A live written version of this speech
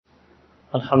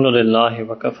الحمد لله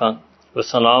وكفى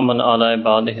وسلام على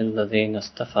عباده الذين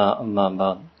اصطفى أما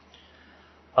بعد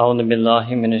أعوذ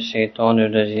بالله من الشيطان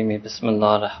الرجيم بسم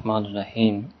الله الرحمن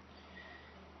الرحيم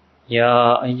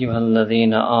يا أيها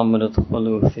الذين آمنوا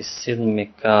ادخلوا في السلم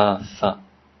كافة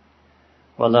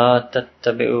ولا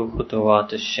تتبعوا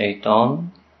خطوات الشيطان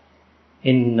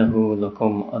إنه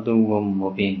لكم عدو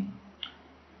مبين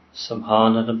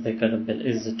سبحان ربك رب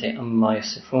العزة عما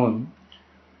يصفون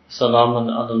سلام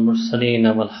على المرسلين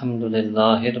والحمد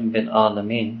لله رب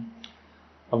العالمين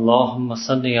اللهم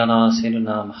صل على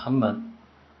سيدنا محمد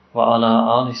وعلى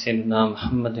آل سيدنا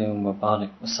محمد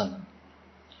وبارك وسلم.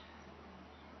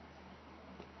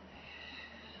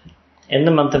 In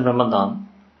the month of Ramadan,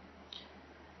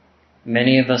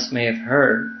 many of us may have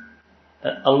heard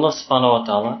that Allah subhanahu wa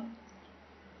ta'ala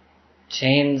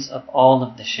chains up all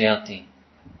of the shayateen.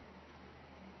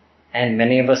 And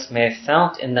many of us may have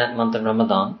felt in that month of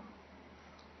Ramadan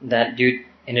that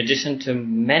in addition to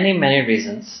many, many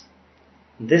reasons,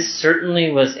 this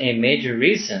certainly was a major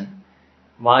reason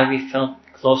why we felt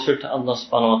closer to Allah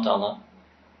subhanahu wa ta'ala,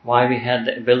 why we had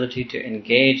the ability to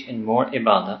engage in more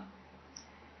ibadah.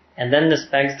 And then this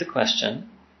begs the question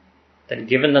that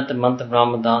given that the month of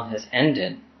Ramadan has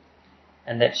ended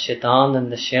and that shaitan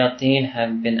and the shayateen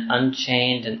have been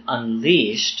unchained and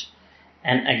unleashed,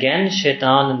 and again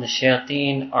shaitan and the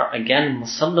shayateen are again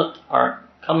musallat, are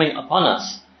coming upon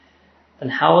us, then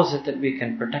how is it that we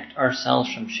can protect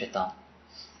ourselves from shaitan?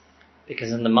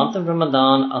 Because in the month of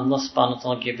Ramadan, Allah subhanahu wa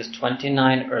ta'ala gave us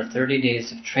 29 or 30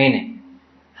 days of training,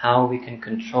 how we can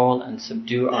control and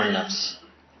subdue our nafs.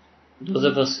 Those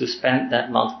of us who spent that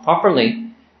month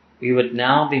properly, we would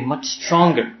now be much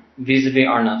stronger vis-a-vis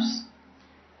our nafs.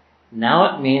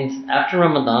 Now it means after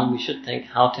Ramadan we should think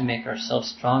how to make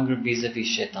ourselves stronger vis-a-vis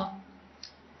shaitan.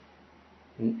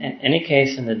 In any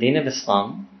case, in the deen of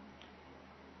Islam,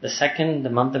 the second the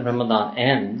month of Ramadan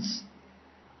ends,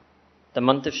 the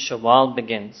month of Shawwal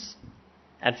begins.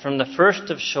 And from the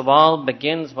first of Shawwal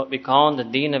begins what we call in the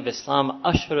deen of Islam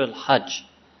Ashur al-Hajj.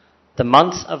 The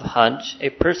months of Hajj,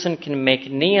 a person can make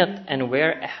niyat and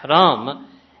wear ihram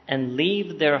and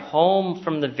leave their home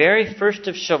from the very first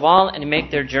of Shawwal and make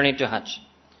their journey to Hajj.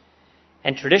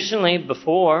 And traditionally,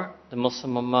 before the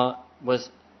Muslim Ummah was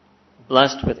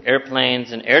blessed with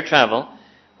airplanes and air travel,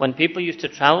 when people used to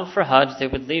travel for Hajj, they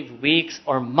would leave weeks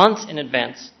or months in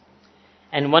advance.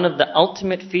 And one of the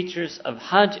ultimate features of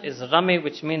Hajj is Rami,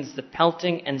 which means the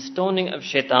pelting and stoning of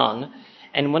shaitan.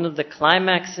 And one of the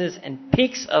climaxes and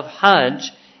peaks of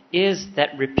Hajj is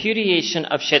that repudiation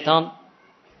of shaitan.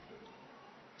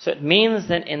 So it means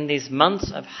that in these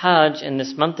months of Hajj, in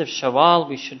this month of Shawwal,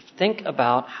 we should think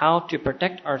about how to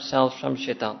protect ourselves from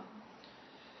shaitan.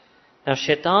 Now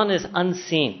shaitan is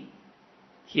unseen.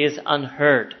 He is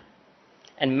unheard.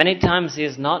 And many times he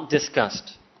is not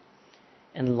discussed.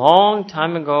 And long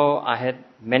time ago, I had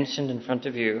mentioned in front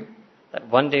of you that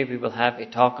one day we will have a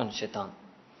talk on shaitan.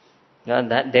 Now,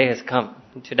 that day has come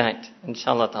tonight,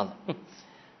 inshallah ta'ala.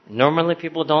 Normally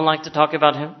people don't like to talk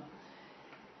about him.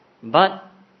 But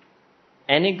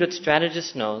any good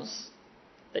strategist knows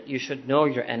that you should know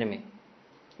your enemy.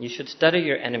 You should study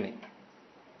your enemy.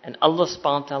 And Allah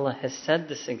subhanahu wa ta'ala has said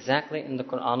this exactly in the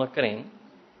Quran al-Kareem.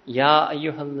 Ya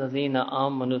ayyuhalladhina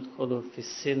amanu dkhulu fis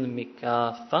silmi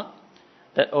kaffa.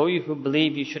 That, O you who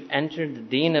believe, you should enter the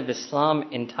deen of Islam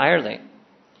entirely.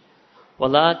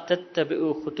 وَلَا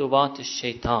تَتَّبِعُوا خُطُوَاتِ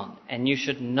الشَّيْطَانِ. And you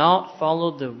should not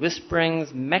follow the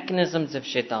whisperings, mechanisms of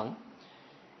shaitan.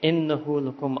 إِنَّهُ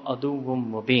لَكُمْ عَدُوٌّ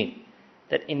مُبِينٌ.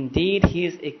 That indeed he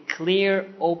is a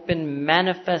clear, open,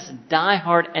 manifest,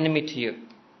 die-hard enemy to you.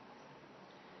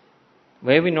 The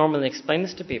way we normally explain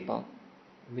this to people,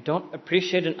 we don't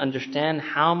appreciate and understand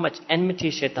how much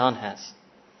enmity shaitan has.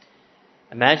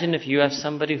 Imagine if you have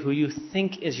somebody who you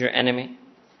think is your enemy,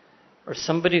 or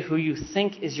somebody who you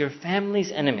think is your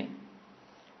family's enemy,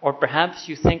 or perhaps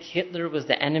you think Hitler was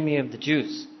the enemy of the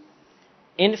Jews.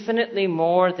 Infinitely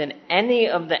more than any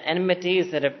of the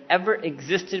enmities that have ever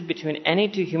existed between any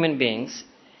two human beings,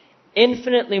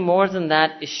 infinitely more than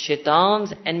that is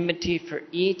shaitan's enmity for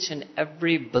each and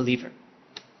every believer.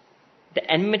 The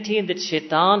enmity that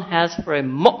shaitan has for a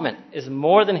mu'min is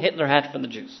more than Hitler had for the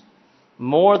Jews,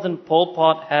 more than Pol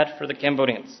Pot had for the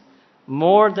Cambodians,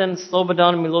 more than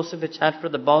Slobodan Milosevic had for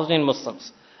the Bosnian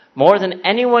Muslims, more than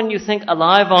anyone you think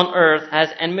alive on earth has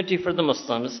enmity for the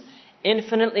Muslims.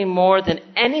 Infinitely more than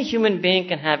any human being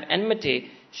can have enmity,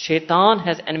 shaitan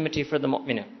has enmity for the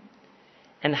mu'minun.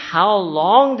 And how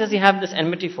long does he have this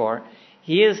enmity for?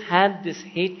 He has had this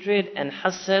hatred and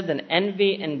hasad and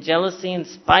envy and jealousy and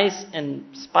spite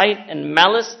and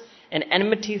malice and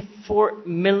enmity for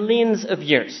millions of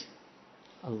years.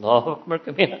 Allahu Akbar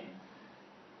Kabira.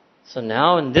 So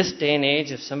now in this day and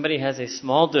age, if somebody has a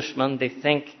small dushman,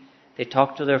 they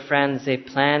talk to their friends, they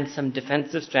plan some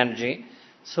defensive strategy.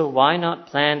 So why not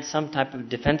plan some type of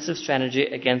defensive strategy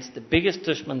against the biggest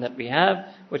dushman that we have,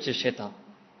 which is shaitan?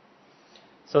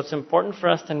 So it's important for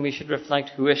us then we should reflect,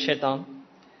 who is shaitan?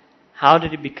 How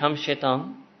did he become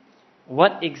shaitan?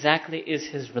 What exactly is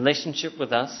his relationship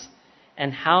with us?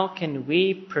 And how can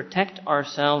we protect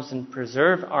ourselves and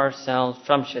preserve ourselves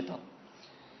from shaitan?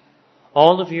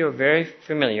 All of you are very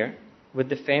familiar with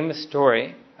the famous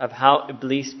story of how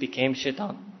Iblis became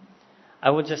shaitan.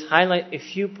 I will just highlight a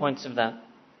few points of that.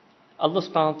 Allah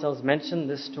subhanahu wa ta'ala has mentioned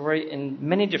this story in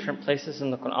many different places in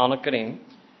the Quran al-Kareem.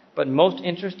 But most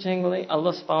interestingly,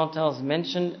 Allah subhanahu wa ta'ala has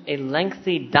mentioned a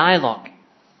lengthy dialogue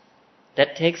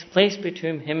that takes place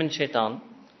between him and shaitan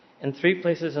in 3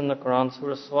 places in the Quran: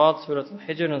 Surah Swad, Surah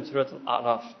Al-Hijr, and Surah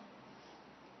Al-A'raf.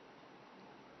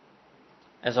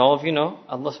 As all of you know,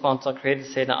 Allah subhanahu wa ta'ala created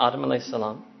Sayyidina Adam alayhi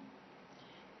salam.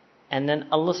 And then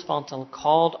Allah subhanahu wa ta'ala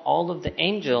called all of the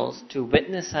angels to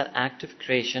witness that act of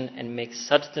creation and make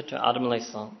sajda to Adam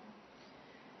alayhi salam.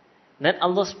 Then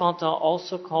Allah subhanahu wa ta'ala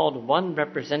also called one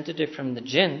representative from the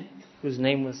jinn, whose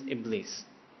name was Iblis.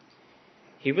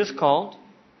 He was called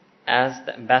as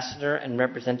the ambassador and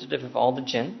representative of all the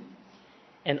jinn.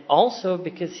 And also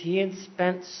because he had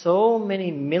spent so many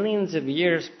millions of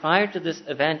years prior to this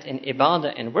event in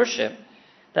ibadah and worship,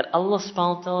 that Allah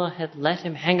subhanahu wa ta'ala had let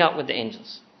him hang out with the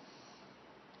angels.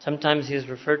 Sometimes he is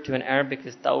referred to in Arabic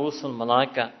as Ta'usul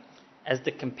Malaika, as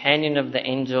the companion of the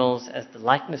angels, as the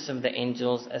likeness of the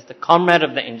angels, as the comrade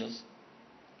of the angels.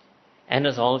 And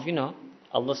as all of you know,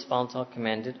 Allah subhanahu wa ta'ala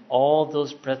commanded all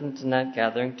those present in that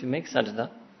gathering to make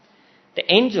sajda. The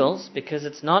angels, because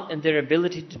it's not in their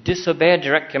ability to disobey a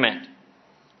direct command.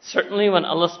 Certainly when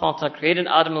Allah subhanahu wa ta'ala created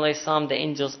Adam alayhi salam, the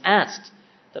angels asked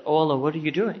that, "Oh Allah, what are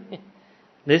you doing?"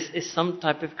 This is some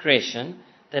type of creation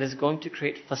that is going to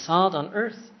create fasad on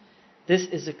earth. This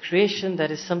is a creation that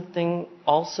is something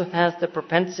also has the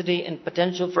propensity and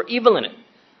potential for evil in it.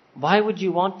 Why would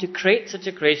you want to create such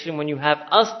a creation when you have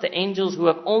us, the angels, who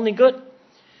have only good?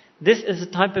 This is a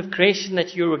type of creation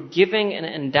that you are giving and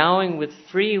endowing with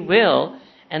free will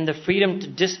and the freedom to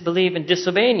disbelieve and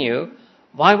disobey in you.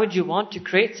 Why would you want to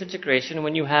create such a creation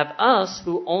when you have us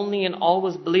who only and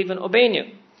always believe and obey in you?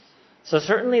 So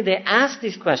certainly they asked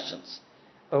these questions.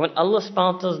 But when Allah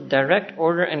subhanahu wa ta'ala's direct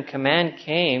order and command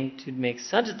came to make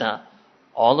sajda,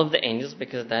 all of the angels,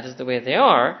 because that is the way they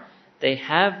are, they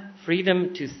have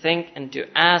freedom to think and to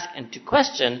ask and to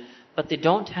question, but they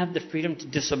don't have the freedom to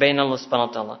disobey in Allah subhanahu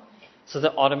wa ta'ala. So they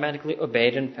automatically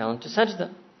obeyed and fell into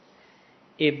sajda.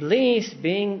 Iblis,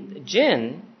 being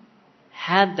jinn,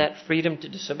 had that freedom to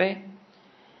disobey.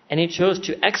 And he chose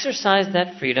to exercise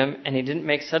that freedom, and he didn't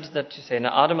make sajda to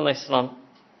Sayyidina Adam alayhi salam.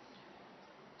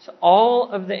 So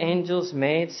all of the angels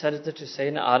made sajda to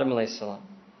Sayyidina Adam alayhi salam.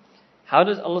 How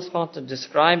does Allah subhanahu wa ta'ala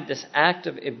describe this act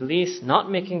of Iblis not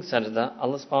making sajda?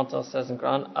 Allah subhanahu wa ta'ala says in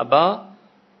Quran, Aba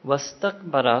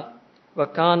wastakbara wa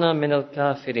kana minal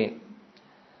kafirin.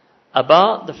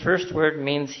 Aba, the first word,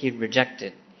 means he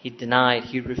rejected, he denied,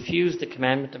 he refused the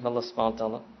commandment of Allah subhanahu wa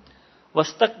ta'ala.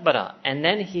 Wastakbara, and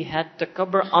then he had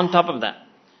takabbur on top of that.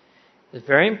 It's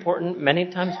very important. Many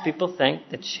times people think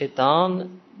that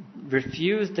shaitan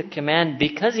refused the command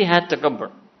because he had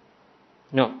takabbur.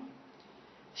 No.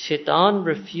 Shaitan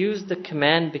refused the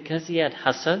command because he had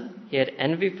hasad, he had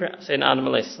envy for Sayyidina Adam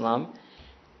alayhi salam.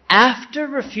 After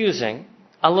refusing,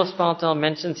 Allah subhanahu wa ta'ala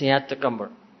mentions he had takabbur.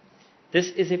 This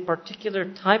is a particular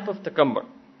type of takabbur.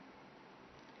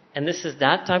 And this is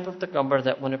that type of takabbur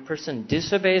that when a person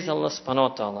disobeys Allah subhanahu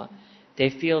wa ta'ala, they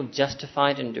feel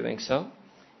justified in doing so.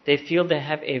 They feel they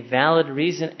have a valid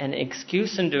reason and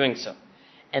excuse in doing so.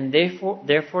 And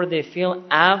therefore they feel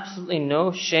absolutely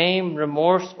no shame,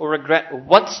 remorse, or regret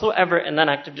whatsoever in that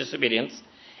act of disobedience.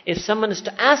 If someone is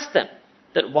to ask them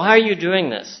that, why are you doing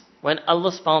this? When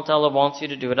Allah subhanahu wa ta'ala wants you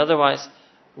to do it otherwise.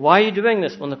 Why are you doing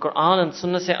this? When the Quran and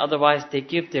Sunnah say otherwise, they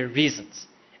give their reasons.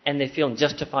 And they feel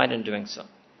justified in doing so.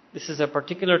 This is a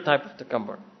particular type of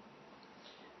takabbur.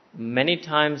 Many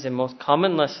times the most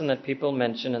common lesson that people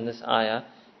mention in this ayah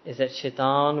is that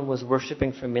shaitan was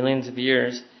worshipping for millions of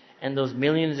years, and those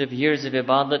millions of years of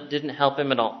ibadat didn't help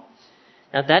him at all.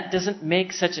 Now that doesn't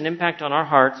make such an impact on our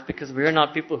hearts because we are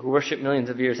not people who worship millions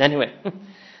of years anyway.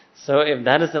 So if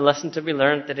that is the lesson to be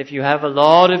learned, that if you have a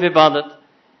lot of ibadat,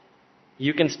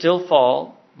 you can still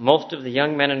fall. Most of the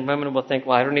young men and women will think,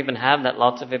 well, I don't even have that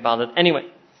lots of ibadat anyway.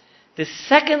 The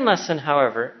second lesson,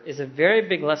 however, is a very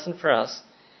big lesson for us,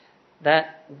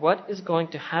 that what is going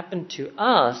to happen to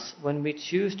us when we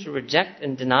choose to reject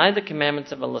and deny the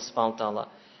commandments of Allah subhanahu wa ta'ala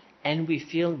and we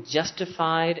feel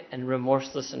justified and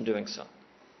remorseless in doing so.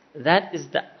 That is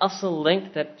the asl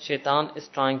link that shaitan is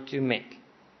trying to make.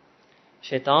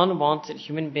 Shaitan wants that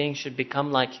human beings should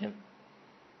become like him.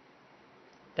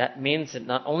 That means that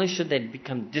not only should they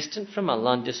become distant from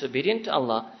Allah and disobedient to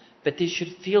Allah, but they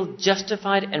should feel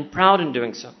justified and proud in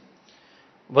doing so.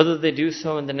 Whether they do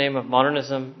so in the name of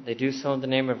modernism, they do so in the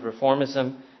name of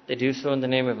reformism, they do so in the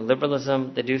name of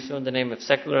liberalism, they do so in the name of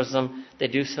secularism, they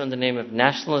do so in the name of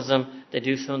nationalism, they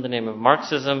do so in the name of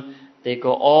Marxism, they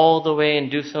go all the way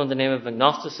and do so in the name of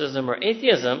agnosticism or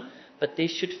atheism, but they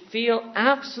should feel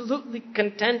absolutely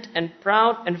content and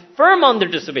proud and firm on their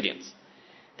disobedience.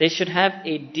 They should have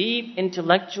a deep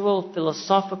intellectual,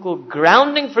 philosophical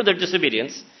grounding for their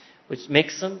disobedience, which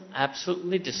makes them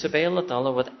absolutely disobey Allah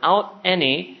Ta'ala without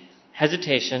any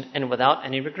hesitation and without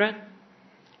any regret.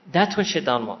 That's what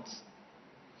shaitan wants.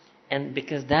 And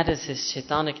because that is his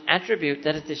shaitanic attribute,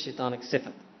 that is his shaitanic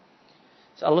sifat.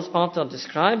 So Allah subhanahu wa ta'ala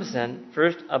describes then,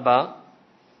 first about,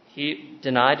 he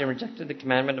denied and rejected the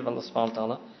commandment of Allah subhanahu wa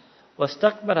ta'ala.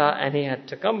 Wastakbara, and he had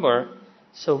takabbur.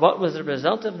 So what was the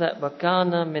result of that?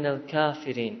 Wakana min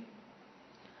al-kafirin.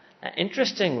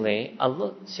 Interestingly,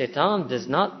 shaitan does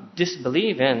not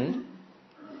disbelieve in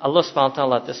Allah subhanahu wa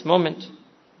ta'ala at this moment.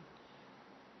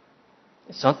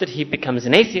 It's not that he becomes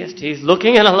an atheist. He's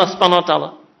looking at Allah subhanahu wa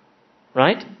ta'ala.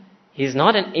 Right? He's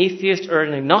not an atheist or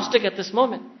an agnostic at this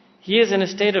moment. He is in a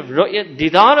state of ru'yat,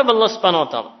 didar of Allah subhanahu wa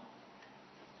ta'ala.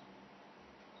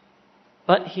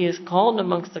 But he is called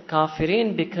amongst the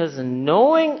kafirin because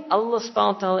knowing Allah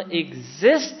subhanahu wa ta'ala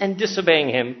exists and disobeying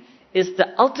him is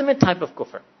the ultimate type of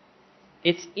kufr.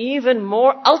 It's even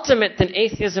more ultimate than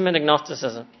atheism and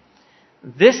agnosticism.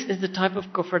 This is the type of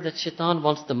kufr that shaitan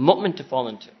wants the mu'min to fall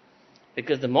into.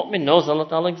 Because the mu'min knows Allah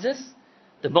ta'ala exists.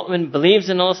 The mu'min believes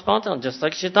in Allah subhanahu wa ta'ala, just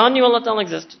like shaitan knew Allah ta'ala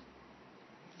exists.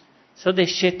 So the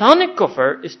shaitanic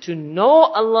kufr is to know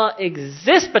Allah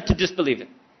exists but to disbelieve Him.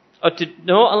 Or to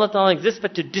know Allah Ta'ala exists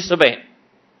but to disobey Him.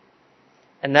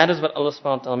 And that is what Allah subhanahu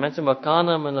wa ta'ala mentioned. وَكَانَ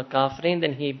مِنَ الْكَافِرِينَ.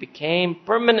 Then he became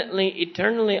permanently,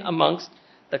 eternally amongst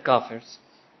the kafirs.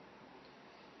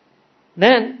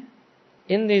 Then,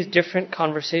 in these different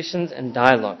conversations and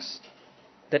dialogues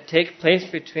that take place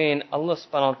between Allah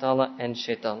subhanahu wa ta'ala and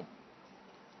shaitan.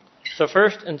 So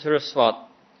first in Surah Swat,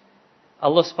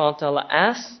 Allah subhanahu wa ta'ala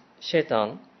asks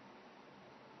shaitan,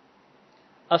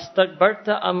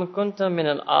 Astakbarta am kunta min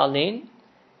al-alin?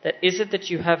 That is it that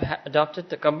you have adopted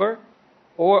takabbur?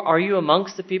 Or are you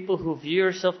amongst the people who view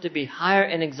yourself to be higher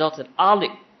and exalted? Ali.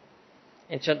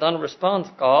 And shaitan responds,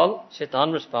 Ana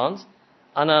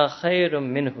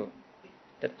khayrum minhu.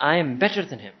 That I am better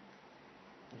than him.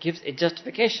 Gives a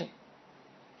justification.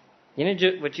 You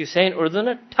know what you say in Urdu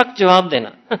na? Thak jawab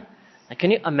dena.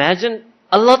 Can you imagine?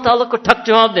 Allah Ta'ala ko thak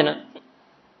jawab dena.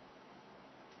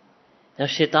 Now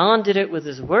shaitan did it with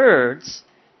his words.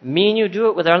 Me and you do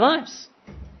it with our lives.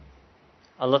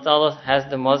 Allah Ta'ala has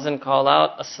the muezzin call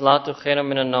out, As-salatu khairum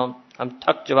minan nawm. Hum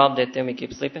thak jawab dete hain, we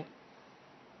keep sleeping.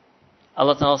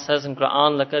 Allah Ta'ala says in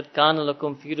Quran, Laqad kana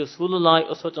lakum fi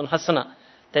Rasulillahi uswatun hasana.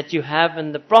 That you have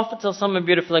in the Prophet a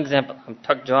beautiful example. Hum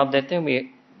thak jawab dete hain,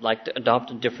 we like to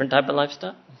adopt a different type of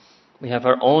lifestyle. We have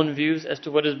our own views as to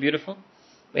what is beautiful.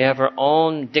 We have our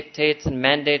own dictates and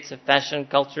mandates of fashion,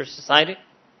 culture, society.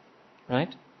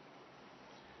 Right?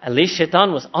 At least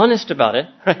shaitan was honest about it.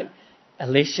 Right? At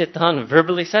least shaitan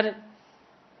verbally said it.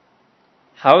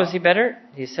 How is he better?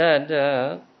 He said,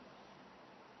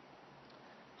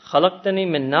 Khalaqtani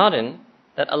min narin,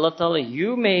 that Allah Ta'ala,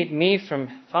 you made me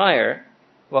from fire,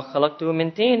 wa khalaqtuhu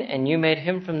min teen, and you made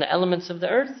him from the elements of the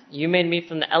earth. You made me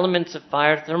from the elements of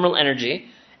fire, thermal energy,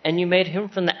 and you made him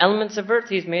from the elements of earth.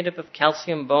 He's made up of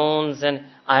calcium bones and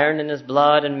iron in his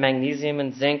blood and magnesium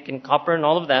and zinc and copper and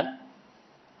all of that.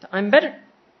 I'm better.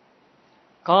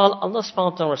 Qal, Allah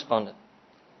subhanahu wa ta'ala responded,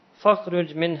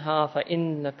 فَخْرُجْ مِنْهَا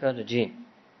فَإِنَّكَ رَجِيمٌ.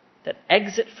 That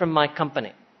exit from my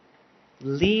company.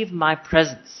 Leave my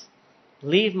presence.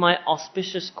 Leave my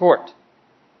auspicious court.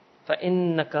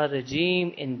 فَإِنَّكَ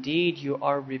رَجِيمٌ. Indeed, you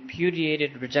are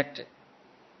repudiated, rejected.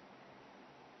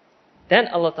 Then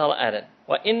Allah Ta'ala added,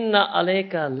 وَإِنَّ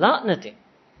عَلَيْكَ لَعْنَتِي.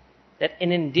 That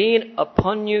indeed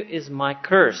upon you is my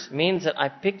curse. Means that I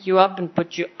pick you up and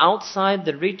put you outside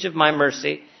the reach of my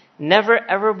mercy. Never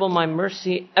ever will my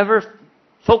mercy ever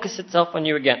focus itself on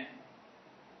you again.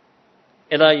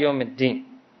 Ila yawmiddin.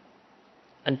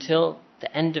 Until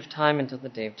the end of time, until the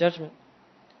day of judgment.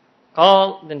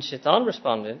 Qal, then shaitan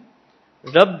responded,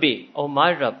 Rabbi, O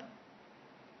my Rabb.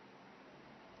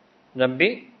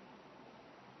 Rabbi,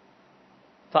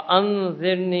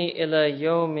 fa'anzirni ila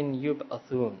yawmin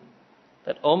yub'athun.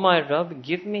 That, O my Rabb,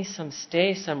 give me some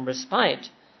stay, some respite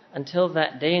until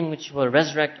that day in which you will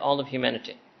resurrect all of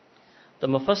humanity. The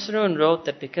Mufassirun wrote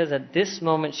that because at this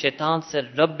moment Shaitan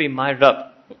said, Rabbi, my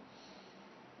Rabb.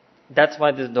 That's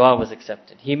why this dua was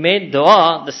accepted. He made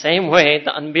dua the same way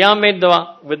the Anbiya made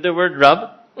dua with the word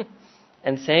Rabb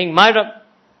and saying, my Rabb.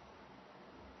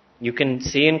 You can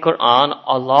see in Quran,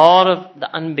 a lot of the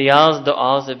Anbiya's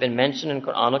du'as have been mentioned in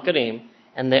Quran al-Kareem,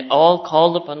 and they all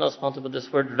called upon Allah subhanahu wa ta'ala with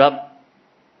this word Rabb.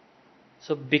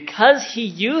 So because he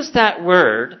used that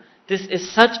word, this is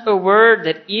such a word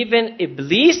that even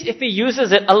Iblis, if he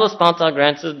uses it, Allah subhanahu wa ta'ala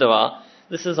grants his dua.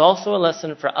 This is also a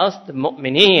lesson for us, the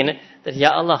mu'mineen, that Ya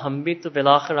Allah, hum bhi to bil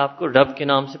akhir aapko Rabb ke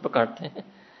naam se pukarte hain.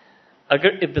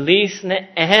 अगर इब्लीस ने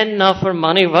अहन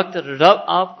नाफरमानी वक्त रब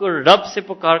आपको रब से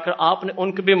पुकार कर आपने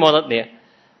उनको भी मोहलत दिया,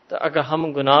 तो अगर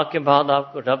हम गुनाह के बाद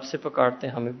आपको रब से पुकारते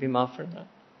हैं, हमें भी माफ करना.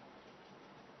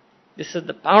 This is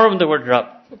the power of the word Rabb.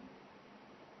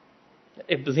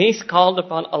 Iblis called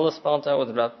upon Allah subhanahu wa ta'ala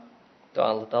with Rabb. So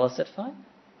Allah ta'ala said, fine.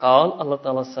 Allah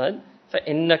ta'ala said,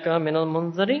 فَإِنَّكَ مِنَ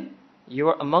الْمُنذَرِينَ. You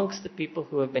are amongst the people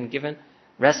who have been given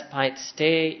respite,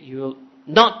 stay. You will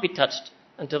not be touched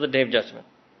until the day of judgment.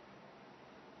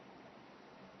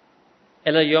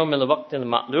 إِلَى يَوْمِ الْوَقْتِ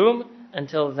الْمَعْلُومِ.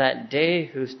 Until that day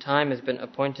whose time has been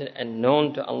appointed and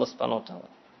known to Allah subhanahu wa ta'ala.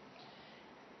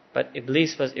 But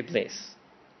Iblis was Iblis.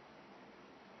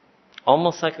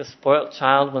 Almost like a spoiled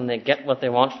child when they get what they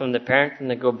want from the parent and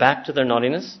they go back to their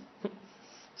naughtiness.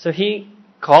 So he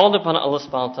called upon Allah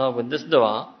subhanahu wa ta'ala with this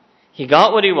dua. He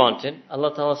got what he wanted.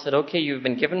 Allah ta'ala said, okay, you've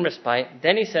been given respite.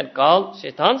 Then he said,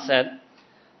 Shaitan said,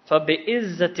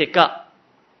 فَبِإِزَّتِكَ.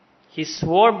 He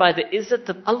swore by the izzat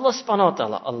of Allah subhanahu wa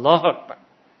ta'ala. Allahu Akbar.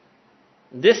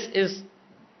 This is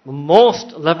the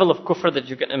most level of kufr that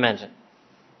you can imagine.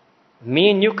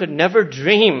 Me and you could never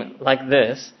dream like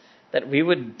this, that we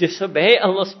would disobey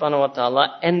Allah subhanahu wa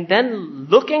ta'ala and then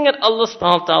looking at Allah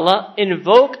subhanahu wa ta'ala,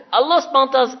 invoke Allah subhanahu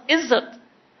wa ta'ala's izzat.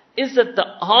 Izzat, the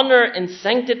honor and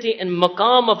sanctity and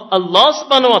maqam of Allah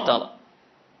subhanahu wa ta'ala.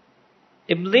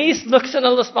 Iblis looks at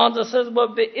Allah subhanahu wa ta'ala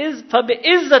and says,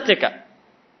 فَبِإِزَّتِكَ.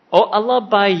 Oh Allah,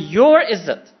 by your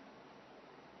izzat.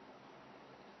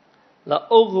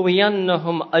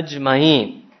 لَأُغْوِيَنَّهُمْ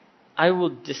أَجْمَعِينَ. I will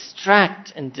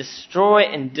distract and destroy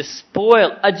and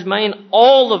despoil ajmain,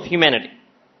 all of humanity.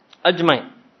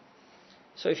 Ajmain.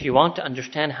 So if you want to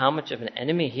understand how much of an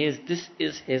enemy he is, this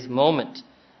is his moment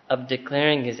of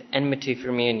declaring his enmity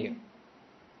for me and you.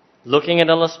 Looking at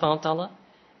Allah subhanahu wa ta'ala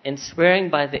and swearing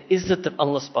by the izzat of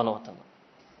Allah subhanahu wa ta'ala.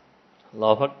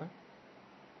 Allahu Akbar.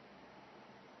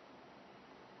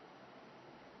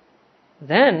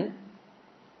 Then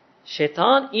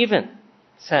Shaitan even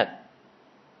said,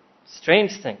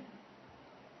 strange thing,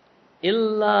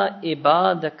 Illa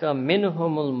ibadaka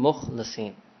minhumul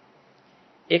mukhlasin.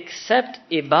 Except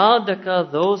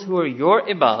ibadaka, those who are your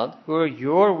ibad, who are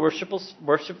your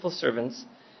worshipful servants,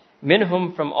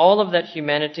 minhum, from all of that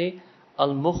humanity,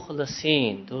 al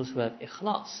mukhlasin, those who have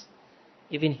ikhlas.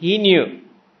 Even he knew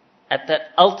at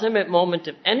that ultimate moment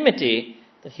of enmity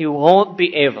that he won't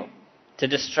be able to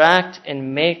distract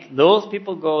and make those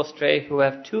people go astray who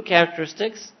have two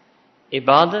characteristics,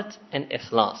 ibadat and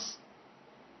ikhlas.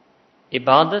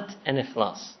 Ibadat and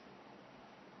ikhlas.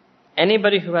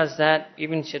 Anybody who has that,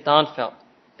 even Shaitan felt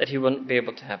that he wouldn't be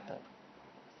able to have that.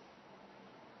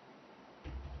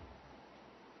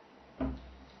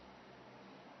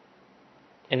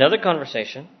 Another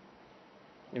conversation,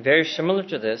 very similar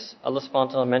to this, Allah subhanahu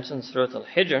wa ta'ala mentions Surah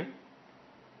Al-Hijr.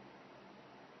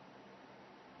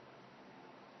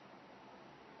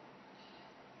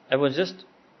 I will just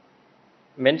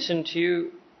mention to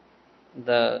you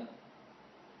the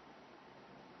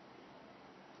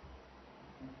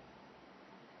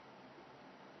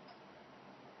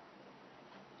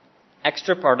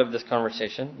extra part of this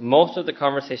conversation. Most of the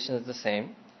conversation is the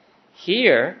same.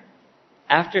 Here,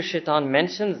 after Shaitan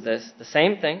mentions this, the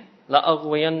same thing,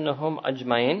 لَأَغْوِيَنَّهُمْ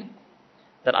أَجْمَعِينَ,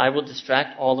 that I will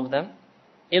distract all of them.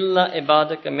 إِلَّا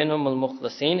إِبَادَكَ مِنْهُمُ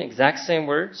الْمُخْلَصِينَ, exact same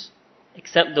words,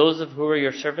 except those of who are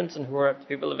your servants and who are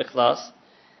people of ikhlas.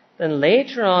 Then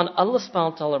later on, Allah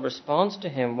subhanahu wa ta'ala responds to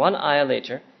him, one ayah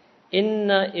later,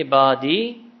 Inna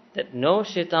ibadi, that no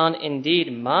Shaitan,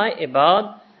 indeed my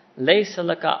ibad, laysa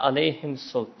laka alayhim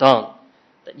sultan,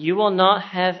 that you will not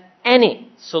have any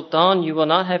sultan, you will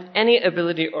not have any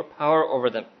ability or power over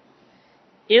them.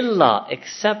 Illa,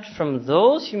 except from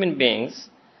those human beings,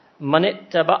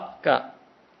 manittaba'aka,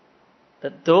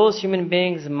 that those human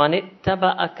beings,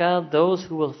 manittaba'aka, those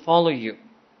who will follow you,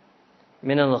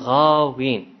 min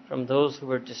al-ghawin, from those who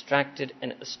were distracted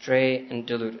and astray and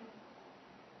deluded.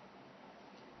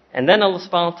 And then Allah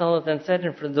subhanahu wa ta'ala then said,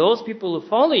 and for those people who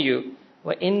follow you,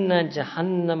 وَإِنَّ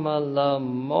جَهَنَّمَ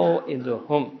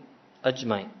لَمَوْئِدُهُمْ,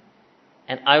 ajmain.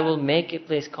 And I will make a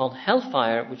place called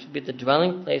hellfire, which will be the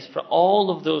dwelling place for all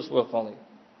of those who will follow you.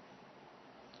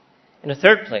 In a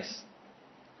third place,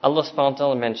 Allah subhanahu wa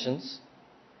ta'ala mentions,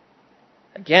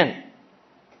 again,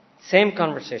 same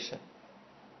conversation.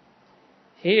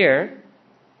 Here,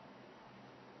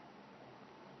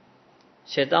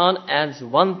 Shaitan adds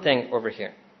one thing over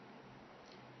here.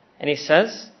 And he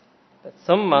says that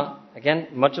thumma, again,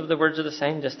 much of the words are the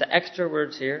same, just the extra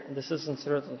words here. And this is in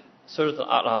Surah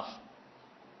Al-A'raf.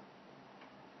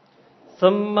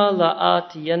 ثُمَّ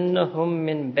لَآتِيَنَّهُمْ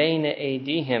مِنْ بَيْنِ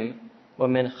أَيْدِيهِمْ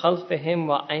وَمِنْ خَلْفِهِمْ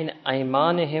وَعَنْ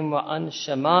أَيْمَانِهِمْ وَعَنْ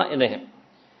شَمَائِلِهِمْ.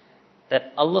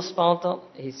 That Allah subhanahu wa ta'ala,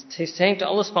 he's saying to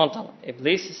Allah subhanahu wa ta'ala,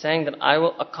 Iblis is saying that I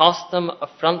will accost them,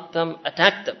 affront them,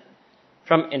 attack them.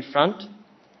 From in front,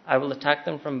 I will attack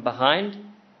them from behind,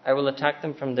 I will attack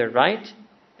them from their right,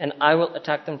 and I will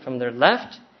attack them from their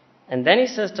left. And then he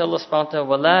says to Allah subhanahu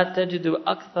wa ta'ala, وَلَا تَجِدُوا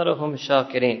أَكْثَرَهُمْ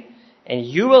شَاكِرِينَ. And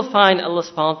you will find, Allah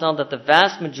subhanahu wa ta'ala, that the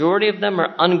vast majority of them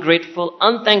are ungrateful,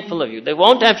 unthankful of you. They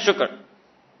won't have shukr.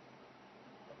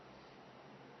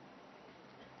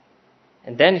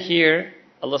 And then here,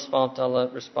 Allah subhanahu wa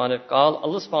ta'ala responded,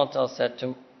 Allah subhanahu wa ta'ala said to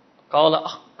him, قَالَ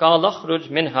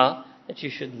أَخْرُجْ مِنْهَا, that you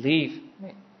should leave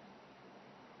me.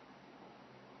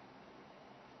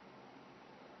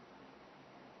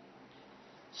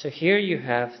 So here you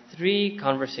have three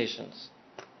conversations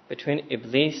between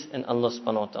Iblis and Allah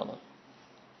subhanahu wa ta'ala,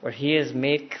 where he has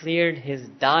made clear his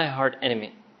die-hard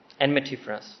enmity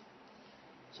for us.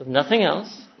 So if nothing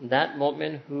else, that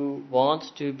mu'min who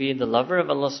wants to be the lover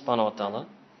of Allah subhanahu wa ta'ala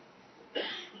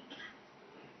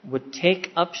would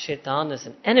take up shaitan as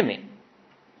an enemy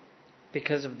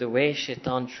because of the way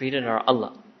shaitan treated our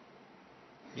Allah.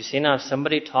 You see now, if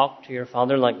somebody talked to your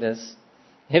father like this,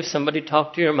 if somebody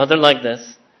talked to your mother like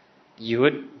this, you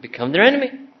would become their enemy.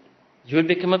 You would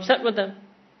become upset with them.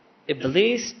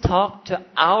 Iblis talked to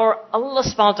our Allah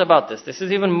subhanahu wa ta'ala about this. This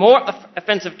is even more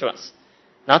offensive to us.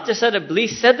 Not just that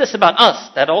Iblis said this about us.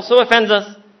 That also offends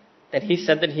us. That he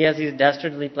said that he has these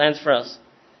dastardly plans for us.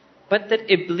 But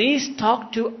that Iblis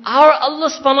talked to our Allah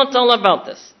subhanahu wa ta'ala about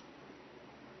this.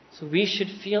 So we should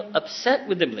feel upset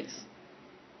with Iblis.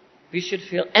 We should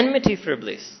feel enmity for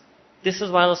Iblis. This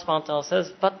is why Allah subhanahu wa ta'ala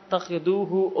says,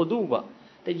 فَاتَّخِذُوهُ أُدُوًّا,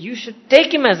 that you should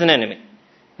take him as an enemy.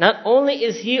 Not only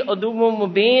is he aduwwun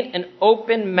mubin, an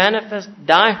open, manifest,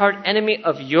 die-hard enemy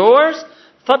of yours,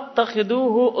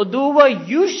 فَاتَّخِذُوهُ أُدُوًّا,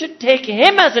 you should take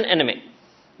him as an enemy.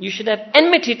 You should have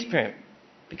enmity for him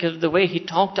because of the way he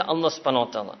talked to Allah subhanahu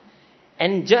wa ta'ala.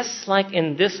 And just like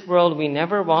in this world we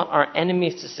never want our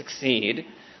enemies to succeed,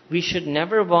 we should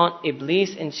never want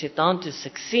Iblis and Shaitan to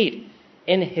succeed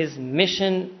in his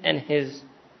mission and his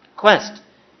quest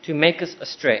to make us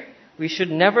astray. We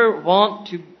should never want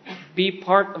to be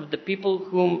part of the people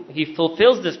whom he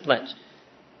fulfills this pledge.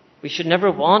 We should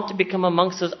never want to become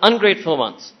amongst those ungrateful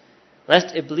ones,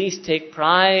 lest Iblis take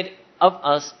pride of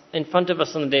us in front of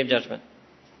us on the Day of Judgment.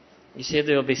 You see,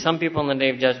 there will be some people on the Day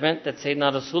of Judgment that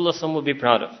Sayyidina Rasulullah will be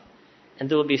proud of. And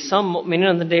there will be some mu'mineen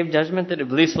on the Day of Judgment that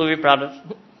Iblis will be proud of.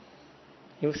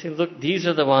 He will say, look, these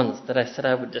are the ones that I said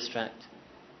I would distract.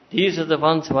 These are the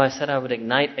ones who I said I would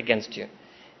ignite against you.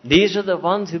 These are the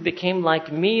ones who became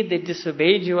like me. They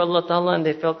disobeyed you, Allah Ta'ala, and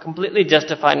they felt completely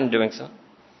justified in doing so.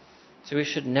 So we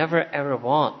should never ever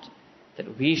want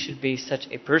that we should be such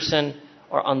a person,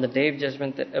 or on the Day of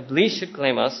Judgment that Iblis should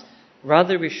claim us.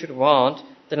 Rather, we should want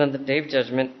that on the Day of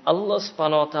Judgment, Allah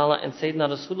subhanahu wa ta'ala and Sayyidina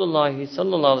Rasulullah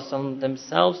sallallahu alaihi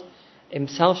wasallam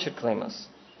himself should claim us.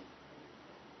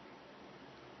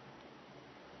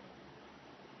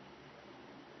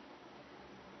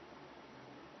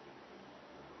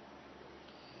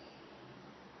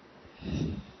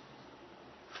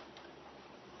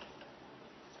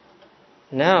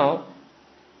 Now,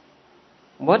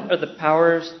 what are the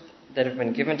powers that have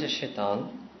been given to Shaitan,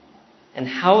 and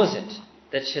how is it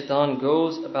that Shaitan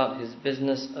goes about his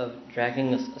business of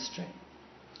dragging us astray?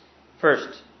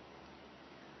 First,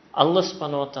 Allah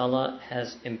subhanahu wa ta'ala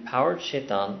has empowered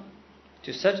Shaitan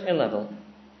to such a level.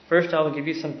 First I will give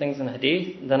you some things in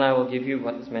Hadith, then I will give you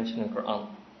what is mentioned in Quran.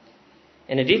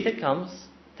 In Hadith it comes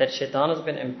that Shaitan has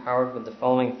been empowered with the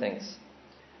following things.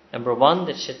 Number one,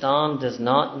 that Shaitan does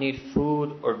not need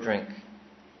food or drink.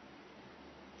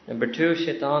 Number two,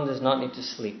 Shaitan does not need to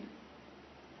sleep.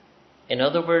 In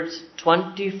other words,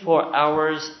 24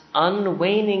 hours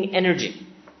unwaning energy.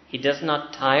 He does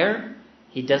not tire,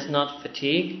 he does not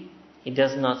fatigue, he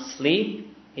does not sleep,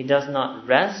 he does not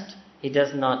rest, he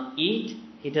does not eat,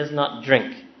 he does not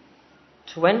drink.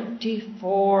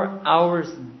 24 hours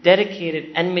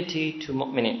dedicated enmity to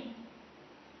mu'mineen.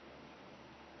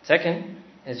 Second,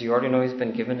 as you already know, he's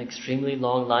been given extremely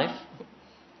long life.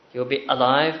 He'll be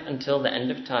alive until the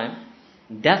end of time.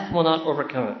 Death will not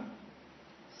overcome him.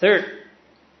 Third,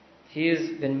 he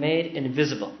has been made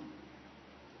invisible.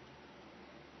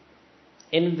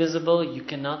 Invisible, you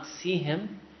cannot see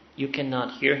him, you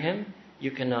cannot hear him,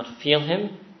 you cannot feel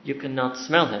him, you cannot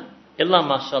smell him. Illa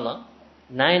mashallah,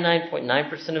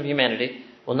 99.9% of humanity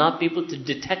will not be able to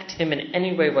detect him in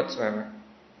any way whatsoever.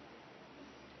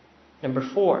 Number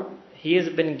 4, he has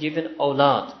been given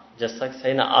awlad. Just like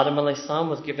Sayyidina Adam alayhi salam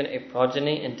was given a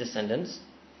progeny and descendants.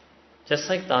 Just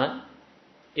like that,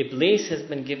 Iblis has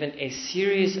been given a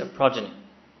series of progeny.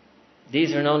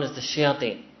 These are known as the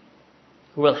shayateen,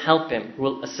 who will help him, who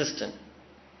will assist him.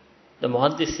 The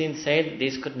muhaddiseen say that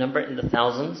these could number in the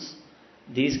thousands,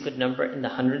 these could number in the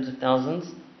hundreds of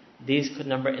thousands, these could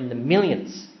number in the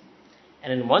millions.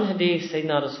 And in one hadith,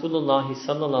 Sayyidina Rasulullah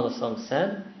sallallahu alaihi wasallam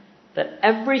said that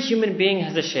every human being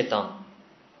has a shaitan.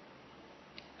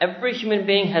 Every human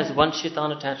being has one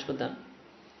shaitan attached with them.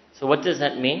 So what does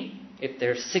that mean? If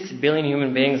there are 6 billion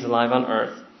human beings alive on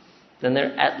earth, then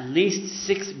there are at least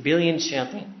 6 billion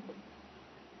shayateen.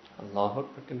 Allahu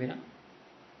Akbar Kabira.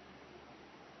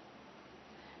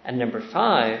 And number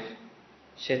 5,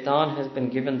 shaitan has been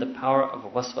given the power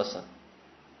of waswasa.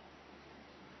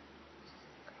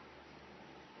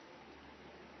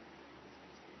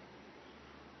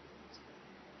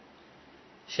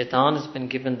 Shaitan has been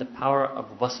given the power of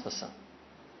waswasa.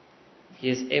 He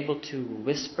is able to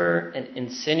whisper and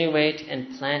insinuate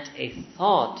and plant a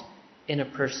thought in a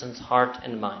person's heart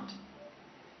and mind.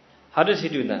 How does he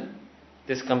do that?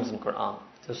 This comes in Quran.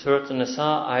 So Surah An-Nisa,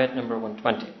 ayat number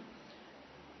 120.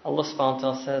 Allah subhanahu wa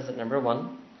ta'ala says at number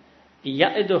 1,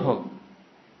 يَعِدُهُمْ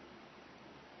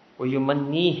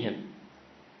وَيُمَنِّيهِمْ.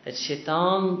 That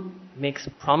shaitan makes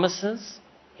promises.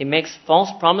 He makes false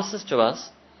promises to us.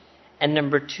 And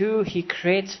number 2, he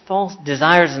creates false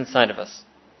desires inside of us.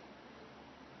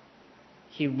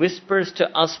 He whispers to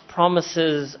us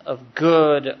promises of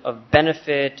good, of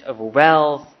benefit, of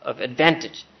wealth, of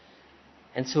advantage.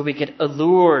 And so we get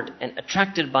allured and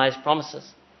attracted by his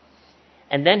promises.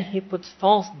 And then he puts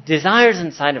false desires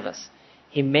inside of us.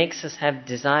 He makes us have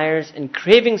desires and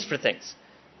cravings for things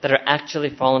that are actually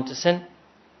fallen to sin.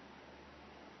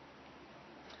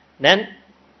 Then,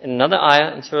 in another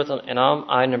ayah in Surah Al-An'am,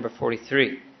 ayah number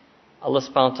 43, Allah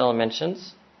subhanahu wa ta'ala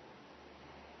mentions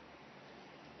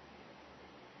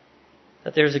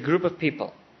that there's a group of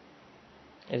people.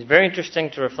 It's very interesting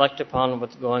to reflect upon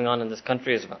what's going on in this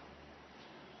country as well.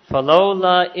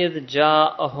 فَلَوْلَا إِذْ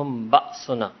جَاءَهُمْ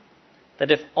بَأْسُنَا.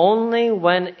 That if only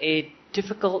when a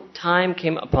difficult time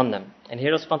came upon them, and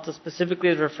here Allah subhanahu wa ta'ala specifically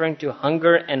is referring to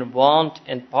hunger and want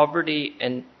and poverty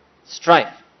and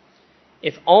strife.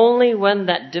 If only when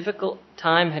that difficult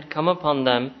time had come upon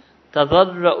them,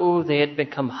 تَضَرَّؤُوا, they had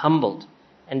become humbled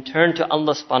and turned to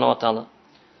Allah subhanahu wa ta'ala.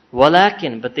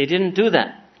 وَلَكِن, but they didn't do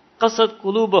that. قَصَدْ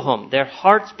قُلُوبَهُم, their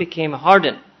hearts became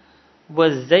hardened.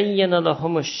 وَزَيَّنَ لَهُمُ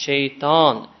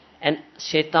الشَّيْطَانِ, and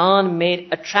shaitan made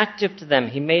attractive to them.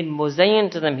 He made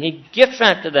muzayyin to them. He gift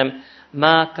wrapped to them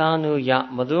مَا كَانُوا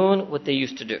يَعْمَلُونَ, what they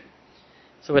used to do.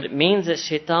 So what it means is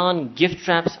shaitan gift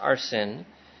wraps our sin.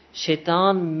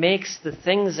 Shaitan makes the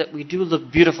things that we do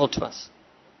look beautiful to us.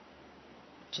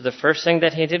 So the first thing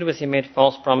that he did was he made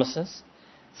false promises.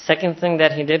 Second thing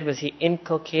that he did was he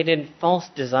inculcated false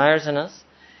desires in us.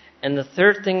 And the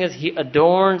third thing is he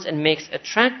adorns and makes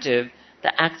attractive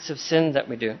the acts of sin that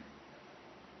we do.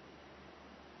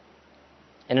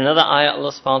 In another ayah,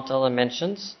 Allah subhanahu wa ta'ala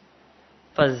mentions,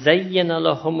 فَزَيَّنَ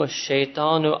لَهُمُ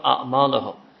الشَّيْطَانُ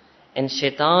أَعْمَالَهُمْ. And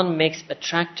shaitan makes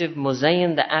attractive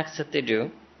muzayyin the acts that they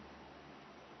do.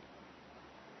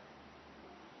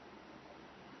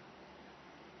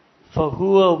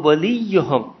 فَهُوَ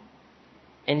وَلِيُّهُمْ.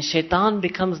 And shaitan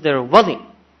becomes their wali.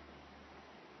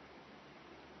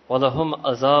 وَلَهُمْ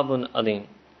عَذَابٌ أَلِيمٌ.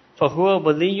 فَهُوَ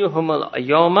وَلِيُّهُمُ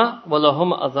الْيَوْمَ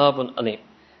وَلَهُمْ عَذَابٌ أَلِيمٌ.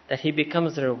 That he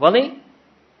becomes their wali.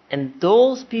 And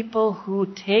those people who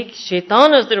take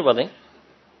shaitan as their wali,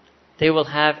 they will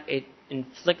have a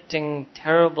inflicting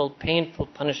terrible, painful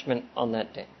punishment on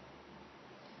that day.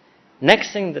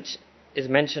 Next thing that is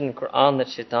mentioned in Quran that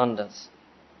shaitan does.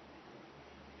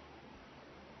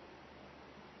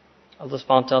 Allah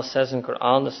subhanahu wa ta'ala says in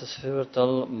Quran, this is Surah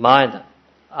Al-Ma'idah,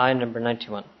 ayah number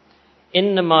 91.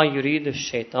 إِنَّمَا يُرِيدُ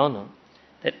الشَّيْطَانُ.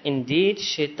 That indeed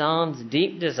shaitan's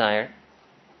deep desire,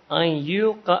 أَن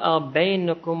يُوقَعَ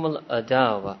بَيْنَكُمُ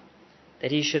الْأَدَاوَةِ.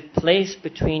 That he should place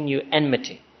between you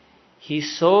enmity. He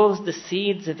sows the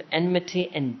seeds of enmity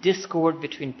and discord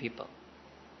between people.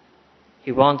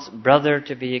 He wants brother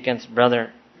to be against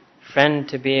brother, friend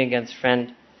to be against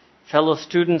friend, fellow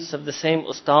students of the same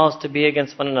ustaz to be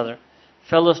against one another,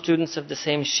 fellow students of the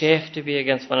same sheikh to be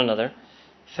against one another,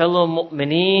 fellow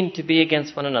mu'mineen to be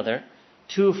against one another,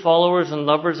 two followers and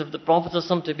lovers of the Prophet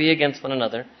ﷺ to be against one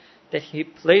another, that he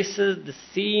places the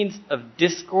seeds of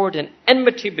discord and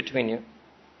enmity between you.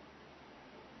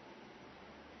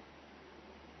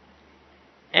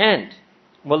 And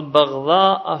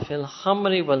وَالْبَغْضَاءَ فِي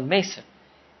الْخَمْرِ وَالْمَيْسِرِ,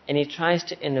 and he tries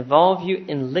to involve you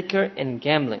in liquor and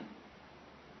gambling.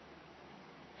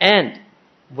 And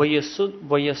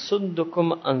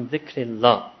وَيَصُدُّكُمْ عَنْ ذِكْرِ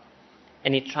اللَّهِ,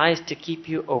 and he tries to keep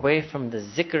you away from the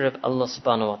zikr of Allah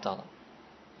subhanahu wa ta'ala.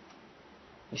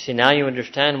 You see, now you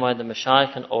understand why the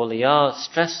mashayikh and awliya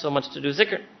stress so much to do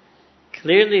zikr.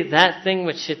 Clearly that thing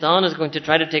which shaitan is going to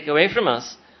try to take away from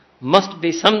us must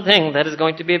be something that is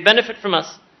going to be a benefit from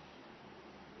us.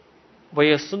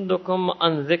 وَيَصُدُّكُمْ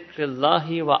عَنْ ذِكْرِ اللَّهِ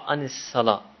وَعَنِ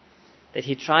الصَّلَاةِ, that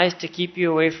he tries to keep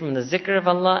you away from the zikr of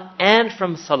Allah and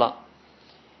from salah.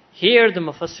 Here the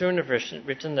Mufassirun have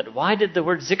written that why did the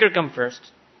word zikr come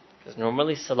first? Because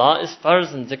normally salah is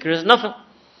farz and zikr is nafil.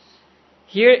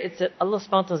 Here it's that Allah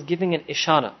subhanahu wa ta'ala is giving an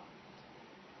ishara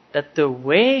that the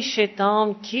way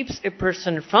shaitan keeps a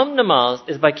person from namaz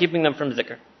is by keeping them from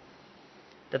zikr.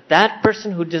 That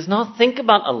person who does not think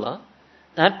about Allah,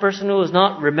 that person who is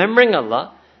not remembering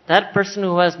Allah, that person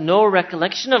who has no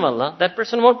recollection of Allah, that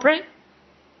person won't pray.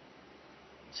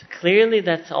 So clearly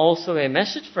that's also a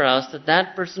message for us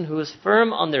that person who is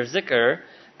firm on their zikr,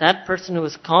 that person who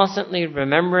is constantly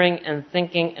remembering and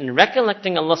thinking and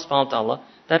recollecting Allah subhanahu wa ta'ala,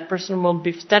 that person will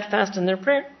be steadfast in their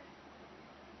prayer.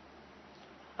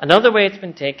 Another way it's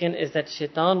been taken is that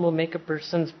shaitan will make a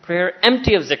person's prayer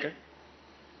empty of zikr.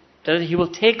 That he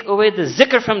will take away the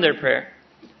zikr from their prayer.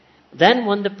 Then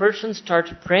when the person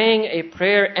starts praying a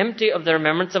prayer empty of the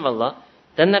remembrance of Allah,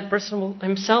 then that person will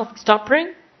himself stop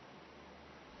praying.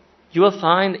 You will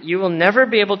find that you will never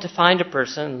be able to find a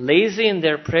person lazy in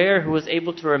their prayer who is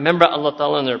able to remember Allah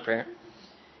Ta'ala in their prayer.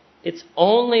 It's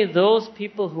only those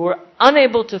people who are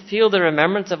unable to feel the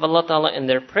remembrance of Allah Ta'ala in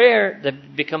their prayer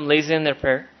that become lazy in their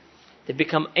prayer. They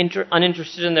become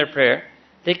uninterested in their prayer.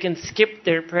 They can skip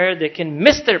their prayer. They can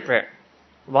miss their prayer.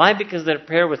 Why? Because their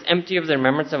prayer was empty of the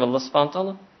remembrance of Allah subhanahu wa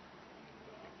ta'ala.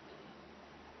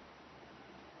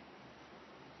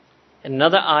 In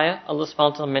another ayah, Allah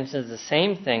subhanahu wa ta'ala mentions the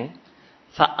same thing.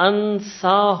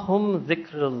 فَأَنْسَاهُمْ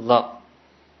ذِكْرُ اللَّهِ,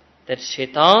 that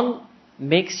shaitan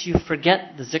makes you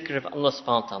forget the zikr of Allah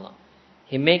subhanahu wa ta'ala.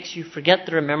 He makes you forget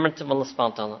the remembrance of Allah subhanahu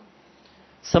wa ta'ala.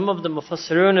 Some of the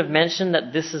mufassirun have mentioned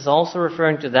that this is also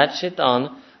referring to that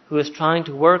shaitan who is trying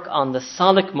to work on the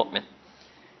salik mu'min.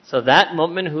 So that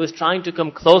mu'min who is trying to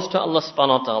come close to Allah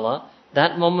subhanahu wa ta'ala,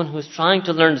 that mu'min who is trying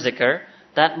to learn zikr,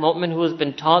 that mu'min who has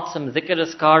been taught some dhikr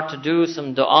askar to do,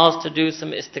 some du'as to do,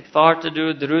 some istighfar to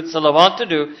do, durood salawat to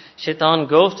do, shaitan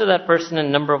goes to that person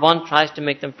and number one, tries to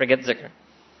make them forget zikr.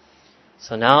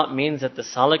 So now it means that the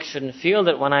salik shouldn't feel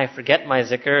that when I forget my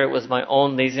zikr, it was my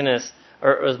own laziness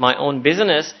or it was my own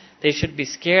business. They should be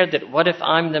scared that what if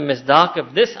I'm the misdaq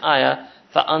of this ayah,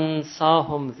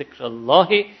 فَأَنْسَاهُمْ ذِكْرَ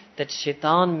اللَّهِ, that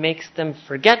shaitan makes them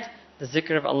forget the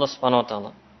zikr of Allah subhanahu wa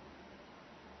ta'ala.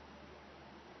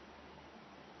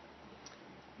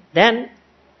 Then,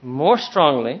 more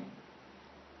strongly,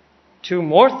 two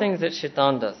more things that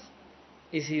shaitan does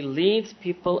is he leads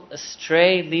people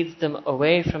astray, leads them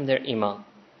away from their iman.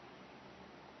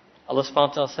 Allah subhanahu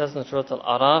wa ta'ala says in Surah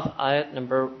Al-Araf, ayat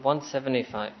number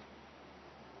 175.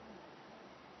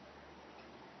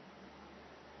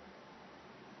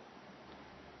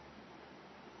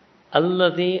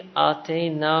 الَّذِي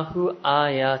آتَيْنَاهُ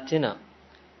آيَاتِنَا,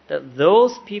 that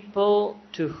those people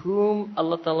to whom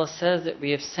Allah Ta'ala says that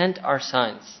we have sent our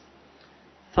signs,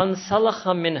 فَانْسَلَخَ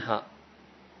مِنْهَا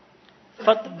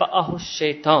فَاتْبَعَهُ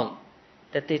الشَّيْطَانِ,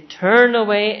 that they turn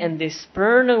away and they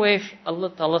spurn away from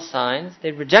Allah Ta'ala's signs,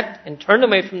 they reject and turn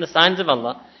away from the signs of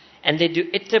Allah, and they do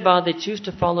ittiba, they choose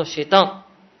to follow shaitan.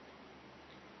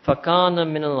 فَكَانَ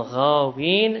مِنَ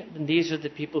الْغَاوِينَ, then these are the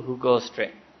people who go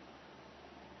astray.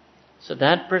 So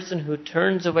that person who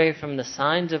turns away from the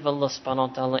signs of Allah subhanahu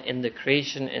wa ta'ala in the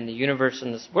creation, in the universe,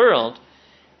 in this world,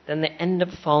 then they end up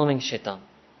following shaitan.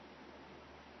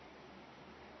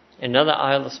 Another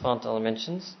ayah Allah subhanahu wa ta'ala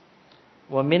mentions,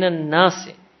 وَمِنَ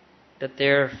النَّاسِ, that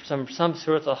there are some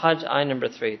Surah Al-Hajj, ayah number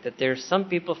 3, that there are some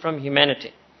people from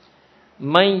humanity,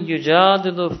 مَنْ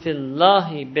يُجَادِلُ فِي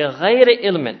اللَّهِ بِغَيْرِ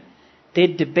إِلْمٍ, they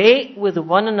debate with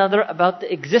one another about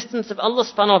the existence of Allah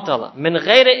subhanahu wa ta'ala. Min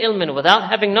ghayri ilmin, without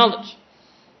having knowledge.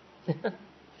 The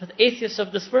atheists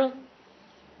of this world.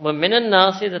 وَمِنَ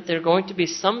النَّاسِ, that there are going to be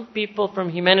some people from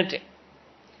humanity.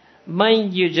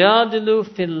 مَنْ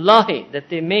يُجَادِلُ فِي اللَّهِ, that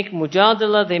they make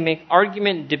mujadala, they make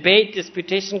argument, debate,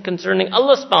 disputation concerning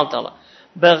Allah subhanahu wa ta'ala.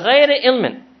 بِغَيْرِ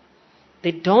إِلْمٍ,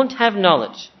 they don't have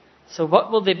knowledge. So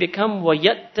what will they become?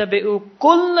 وَيَتَّبِعُ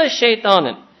كُلَّ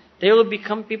شَيْطَانٍ, they will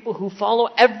become people who follow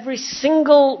every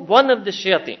single one of the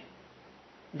shayateen.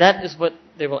 That is what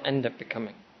they will end up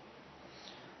becoming.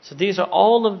 So these are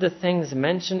all of the things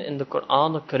mentioned in the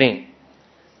Quran al-Kareem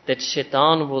that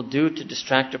shaitan will do to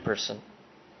distract a person.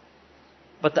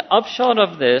 But the upshot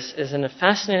of this is in a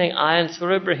fascinating ayah in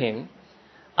Surah Ibrahim.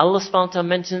 Allah subhanahu wa ta'ala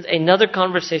mentions another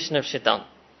conversation of shaitan.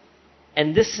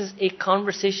 And this is a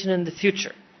conversation in the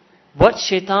future. What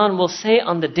shaitan will say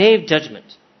on the day of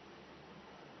judgment.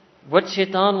 What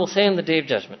shaitan will say on the day of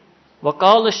judgment.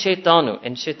 وَقَالَ الشَّيْطَانُ,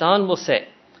 and shaitan will say,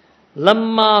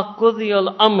 لَمَّا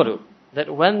قُضِيَ الْأَمْرُ,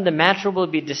 that when the matter will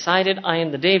be decided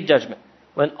in the day of judgment,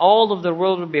 when all of the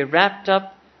world will be wrapped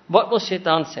up, what will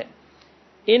shaitan say?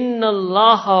 إِنَّ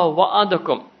اللَّهَ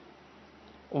وَعَدَكُمْ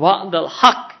وَعْدَ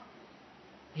الْحَقِّ.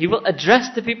 He will address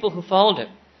the people who followed him,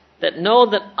 that know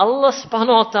that Allah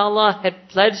subhanahu wa ta'ala had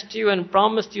pledged you and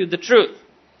promised you the truth.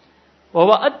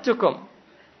 وَوَعَدْتُكُمْ,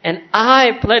 and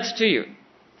I pledged to you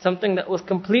something that was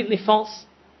completely false.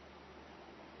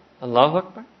 Allahu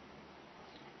Akbar.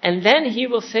 And then he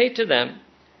will say to them,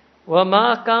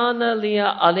 وَمَا كَانَ لِيَ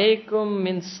عَلَيْكُمْ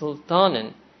مِنْ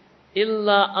سُلْطَانٍ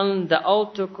إِلَّا أَنْ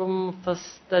دَعَوْتُكُمْ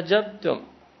فَاسْتَجَبْتُمْ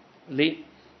لِي,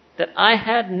 that I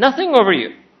had nothing over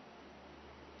you.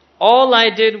 All I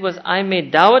did was I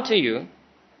made da'wah to you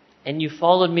and you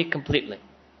followed me completely.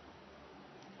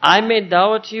 I made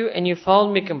da'wah to you and you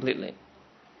followed me completely.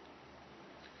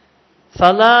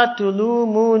 فَلَا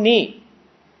تُلُومُونِي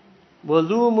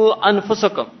وَلُومُوا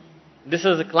أَنفُسَكُمْ. This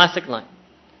is a classic line.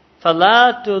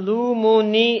 فَلَا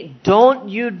تُلُومُونِي, don't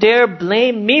you dare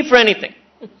blame me for anything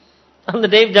on the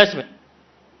day of judgment.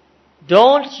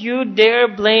 Don't you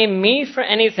dare blame me for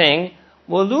anything.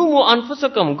 وَلُومُوا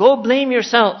أَنفُسَكُمْ, go blame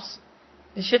yourselves.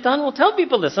 The shaitan will tell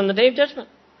people this on the day of judgment.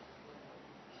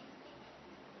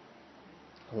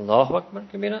 Allahu Akbar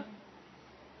Kabira.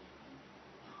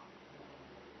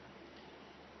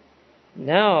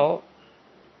 Now,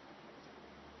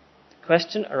 the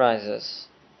question arises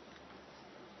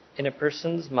in a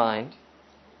person's mind,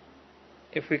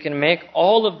 if we can make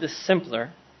all of this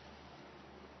simpler,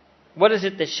 what is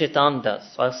it that shaitan does?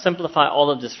 So I'll simplify all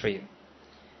of this for you.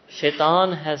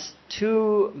 Shaitan has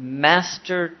two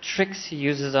master tricks he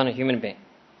uses on a human being.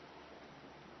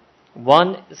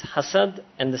 One is hasad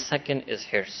and the second is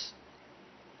hirs.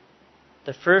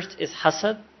 The first is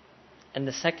hasad and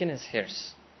the second is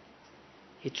hirs.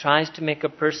 He tries to make a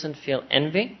person feel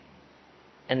envy,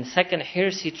 and the second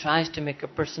hirs, he tries to make a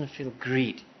person feel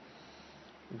greed.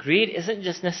 Greed isn't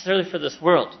just necessarily for this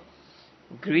world.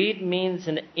 Greed means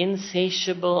an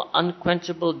insatiable,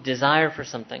 unquenchable desire for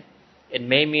something. It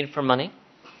may mean for money.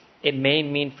 It may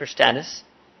mean for status.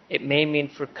 It may mean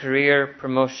for career,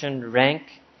 promotion, rank.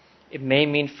 It may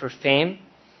mean for fame.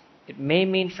 It may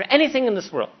mean for anything in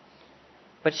this world.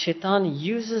 But shaitan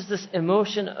uses this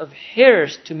emotion of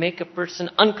hirs to make a person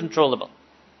uncontrollable.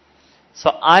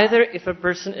 So either if a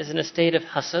person is in a state of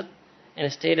hasad, in a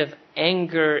state of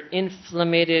anger,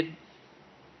 inflamed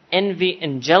envy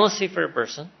and jealousy for a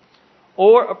person,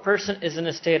 or a person is in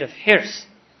a state of hirs,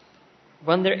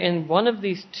 when they're in one of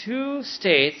these two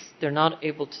states, they're not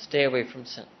able to stay away from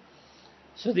sin.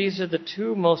 So these are the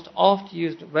two most oft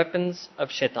used weapons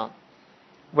of shaitan.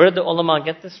 Where did the ulama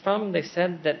get this from? They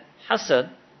said that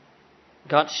hasad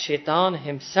got shaitan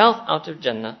himself out of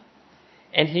Jannah,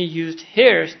 and he used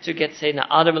hirs to get Sayyidina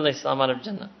Adam alayhi salam out of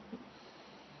Jannah.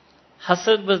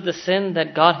 Hasad was the sin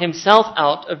that got himself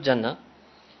out of Jannah,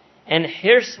 and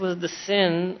hirs was the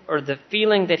sin or the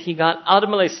feeling that he got Adam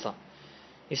alayhi salam.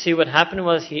 You see, what happened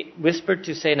was he whispered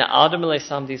to Sayyidina Adam alayhi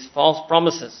salam these false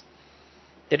promises,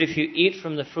 that if you eat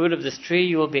from the fruit of this tree,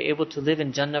 you will be able to live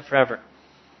in Jannah forever.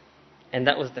 And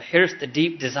that was the hirs, the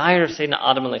deep desire of Sayyidina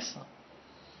Adam alayhi salam.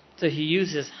 So he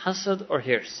uses hasad or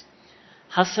hirs.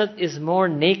 Hasad is more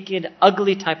naked,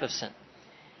 ugly type of sin.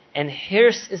 And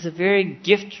hirs is a very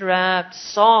gift-wrapped,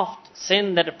 soft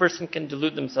sin that a person can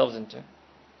delude themselves into.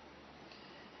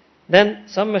 Then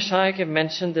some mashayikh have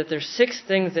mentioned that there's 6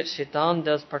 things that shaitan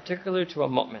does particular to a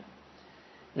mu'min.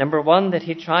 Number 1, that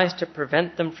he tries to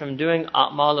prevent them from doing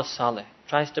a'mal as-salih,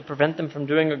 tries to prevent them from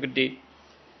doing a good deed.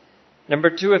 Number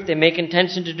 2, if they make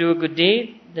intention to do a good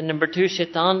deed, then number 2,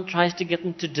 shaitan tries to get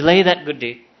them to delay that good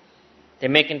deed. They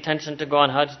make intention to go on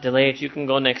Hajj, delay it, you can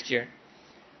go next year.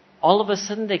 All of a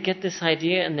sudden they get this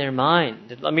idea in their mind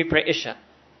that let me pray Isha.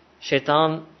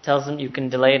 Shaitan tells them you can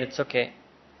delay it, it's okay.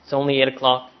 It's only 8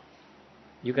 o'clock.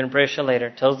 You can pray Isha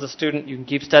later. Tells the student you can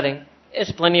keep studying.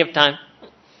 It's plenty of time.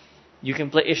 You can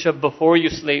play Isha before you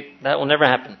sleep. That will never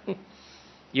happen.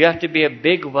 You have to be a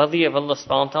big wali of Allah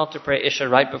subhanahu wa ta'ala to pray Isha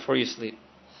right before you sleep.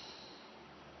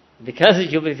 Because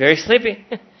you'll be very sleepy.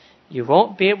 You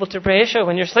won't be able to pray Isha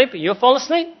when you're sleepy. You'll fall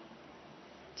asleep.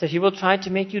 So He will try to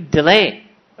make you delay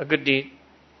a good deed.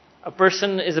 A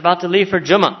person is about to leave for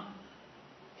Jummah.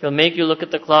 He'll make you look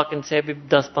at the clock and say,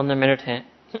 10-15 minutes hai.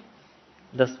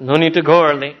 No need to go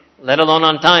early, let alone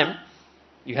on time.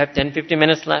 You have 10-15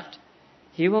 minutes left.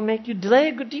 He will make you delay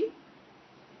a good deed.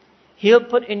 He'll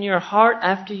put in your heart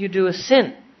after you do a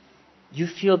sin. You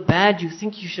feel bad, you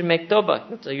think you should make tawbah.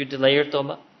 He'll tell you delay your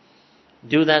tawbah.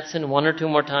 Do that sin 1 or 2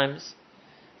 more times.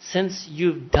 Since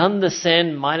you've done the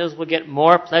sin, might as well get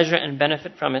more pleasure and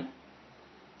benefit from it.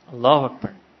 Allahu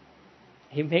Akbar.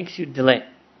 He makes you delay.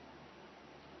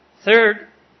 Third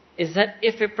is that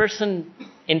if a person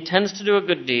intends to do a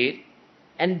good deed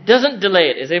and doesn't delay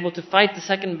it, is able to fight the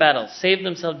second battle, save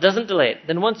themselves, doesn't delay it,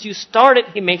 then once you start it,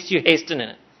 He makes you hasten in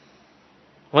it.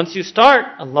 Once you start,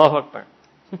 Allahu Akbar.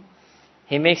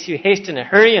 He makes you hasten it,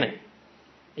 hurry in it.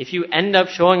 If you end up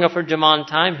showing up for Jummah on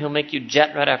time, He'll make you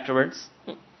jet right afterwards.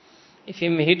 If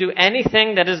you do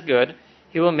anything that is good,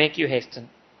 He will make you hasten.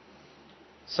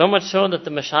 So much so that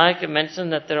the Mashaykh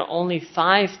mentioned that there are only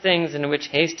 5 things in which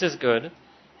haste is good,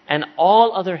 and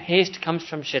all other haste comes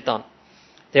from shaitan.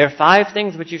 There are 5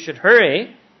 things which you should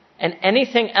hurry, and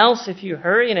anything else, if you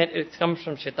hurry in it, it comes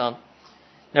from shaitan.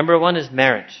 Number 1 is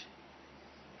marriage.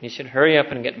 You should hurry up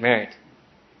and get married.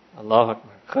 Allahu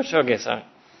Akbar. Khush ho gaye sir.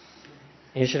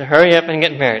 You should hurry up and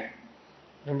get married.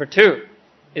 Number 2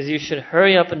 is you should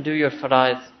hurry up and do your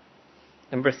faraiz.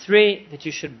 Number 3, that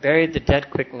you should bury the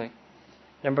dead quickly.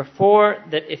 Number 4,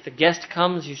 that if a guest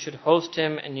comes, you should host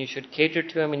him and you should cater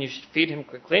to him and you should feed him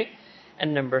quickly.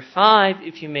 And number 5,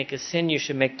 if you make a sin, you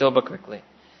should make tawbah quickly.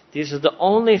 These are the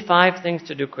only 5 things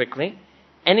to do quickly.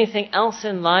 Anything else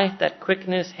in life, that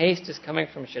quickness, haste is coming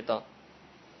from shaitan.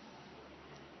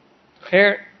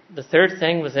 Here, the third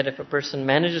thing was that if a person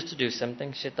manages to do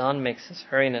something, shaitan makes us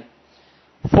hurry in it.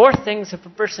 4th thing is if a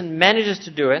person manages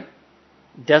to do it,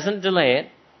 doesn't delay it,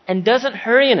 and doesn't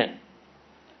hurry in it,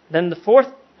 then the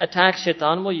 4th attack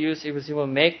shaitan will use, he will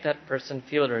make that person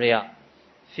feel riya,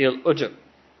 feel ujub,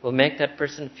 will make that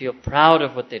person feel proud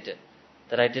of what they did.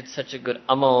 That I did such a good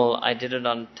amal, I did it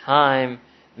on time,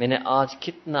 maine aaj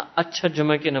kitna acha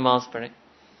Jummah ki namaz padhi.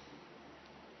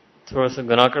 Thoda sa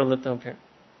gunah kar leta hu phir.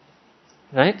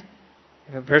 Right?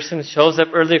 If a person shows up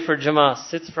early for Jummah,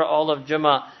 sits for all of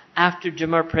Jummah, after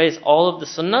Jummah prays all of the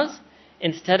sunnahs,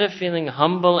 instead of feeling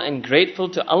humble and grateful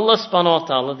to Allah subhanahu wa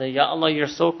ta'ala, that Ya Allah, you're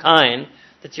so kind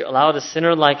that you allowed a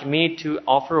sinner like me to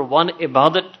offer one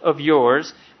ibadat of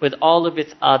yours with all of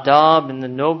its adab in the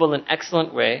noble and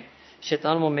excellent way,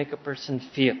 shaitan will make a person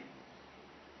feel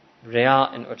riya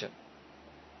and ujab.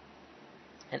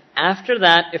 And after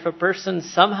that, if a person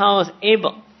somehow is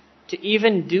able to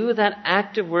even do that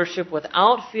act of worship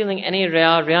without feeling any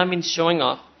riya, riya means showing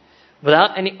off,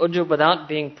 without any ujub, without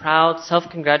being proud,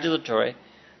 self-congratulatory,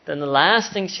 then the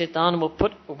last thing shaitan will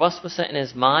put waswasa in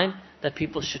his mind that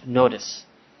people should notice.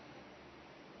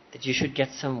 That you should get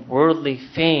some worldly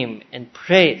fame and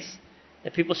praise.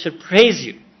 That people should praise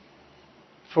you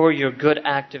for your good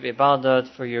act of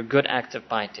ibadat, for your good act of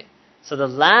piety. So the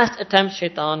last attempt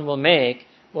shaitan will make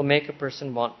a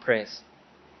person want praise.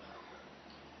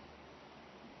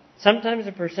 Sometimes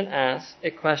a person asks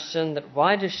a question that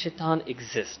why does shaitan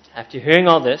exist? After hearing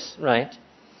all this, right?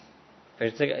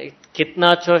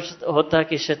 Kitna अच्छा hota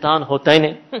ki shaitan hota hi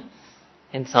nahi.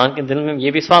 Insan ke dil mein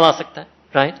ye bhi sawal aa sakta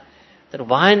hai, right? That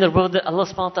why in the world did Allah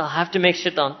subhanahu wa ta'ala have to make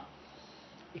shaitan?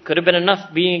 It could have been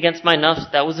enough being against my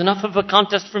nafs. That was enough of a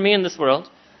contest for me in this world.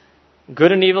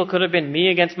 Good and evil could have been me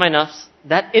against my nafs.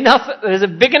 That enough is a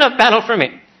big enough battle for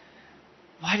me.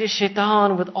 Why does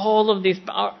shaitan, with all of these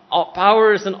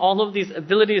powers and all of these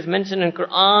abilities mentioned in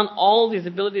Quran, all these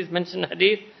abilities mentioned in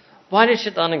Hadith, why does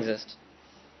shaitan exist?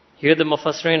 Here the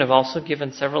Mufassirin have also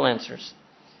given several answers.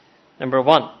 Number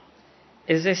 1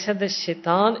 is they said that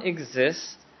shaitan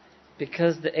exists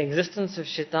because the existence of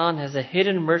shaitan has a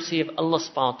hidden mercy of Allah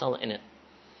subhanahu wa ta'ala in it.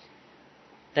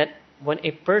 That when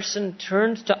a person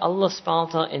turns to Allah subhanahu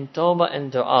wa ta'ala in tawbah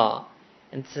and dua,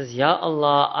 and says, Ya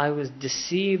Allah, I was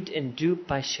deceived and duped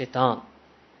by shaitan,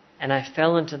 and I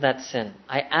fell into that sin.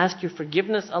 I ask you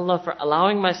forgiveness, Allah, for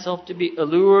allowing myself to be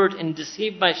allured and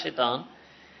deceived by shaitan.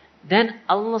 Then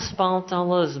Allah subhanahu wa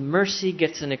ta'ala's mercy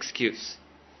gets an excuse.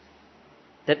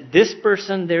 That this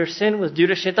person, their sin was due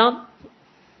to shaitan.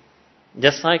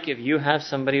 Just like if you have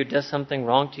somebody who does something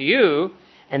wrong to you,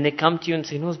 and they come to you and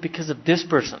say, no, it's because of this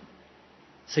person.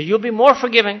 So you'll be more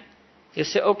forgiving. You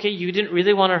say, okay, you didn't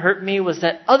really want to hurt me. Was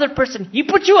that other person, he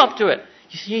put you up to it.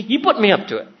 You see, he put me up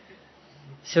to it.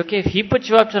 You say, okay, if he put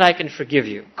you up to it, I can forgive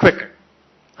you quicker.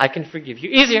 I can forgive you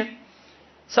easier.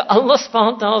 So Allah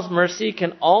subhanahu wa ta'ala's mercy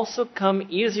can also come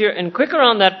easier and quicker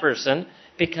on that person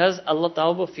because Allah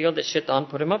ta'ala will feel that shaitan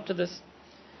put him up to this.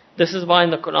 This is why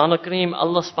in the Quran al-Kareem,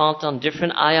 Allah subhanahu wa ta'ala in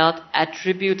different ayat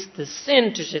attributes the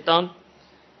sin to shaitan.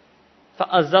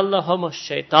 فَأَزَلَّهُمُ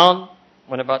الشَّيْطَانِ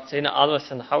When about Sayyidina Adam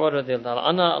and Hawa radiallahu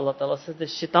anha, Allah ta'ala says that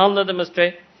shaitan led them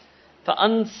astray.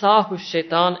 فَأَنْسَاهُ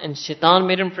الشَّيْطَانِ And shaitan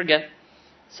made him forget.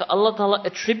 So Allah ta'ala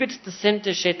attributes the sin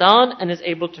to shaitan and is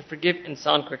able to forgive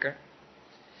insan quicker.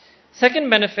 Second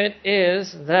benefit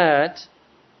is that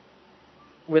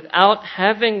without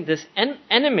having this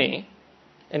enemy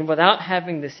and without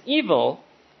having this evil,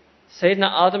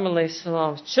 Sayyidina Adam alayhi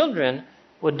salam's children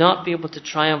would not be able to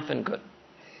triumph in good.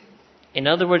 In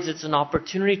other words, it's an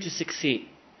opportunity to succeed.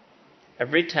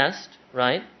 Every test,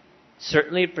 right?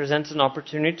 Certainly it presents an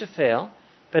opportunity to fail,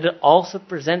 but it also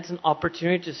presents an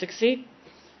opportunity to succeed.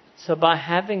 So by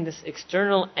having this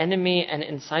external enemy and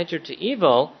inciter to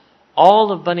evil,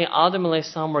 all of Bani Adam alayhi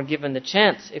salam were given the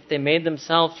chance, if they made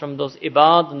themselves from those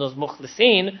ibad and those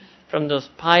mukhlisin, from those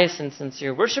pious and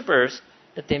sincere worshippers,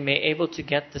 that they may be able to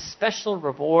get the special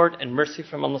reward and mercy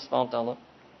from Allah subhanahu wa ta'ala.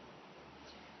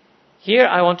 Here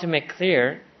I want to make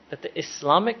clear that the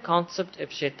Islamic concept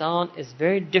of shaitan is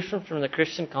very different from the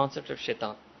Christian concept of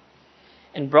shaitan.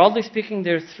 And broadly speaking,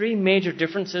 there are three major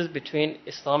differences between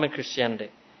Islam and Christianity.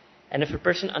 And if a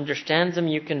person understands them,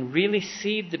 you can really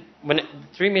see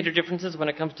three major differences when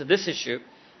it comes to this issue.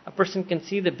 A person can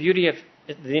see the beauty of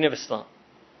the deen of Islam.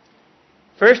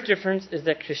 First difference is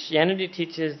that Christianity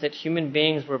teaches that human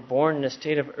beings were born in a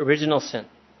state of original sin.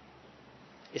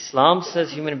 Islam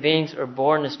says human beings are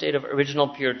born in a state of original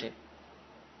purity.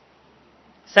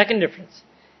 Second difference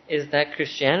is that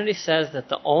Christianity says that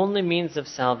the only means of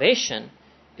salvation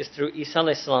is through Isa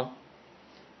alayhi salam.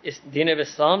 Deen of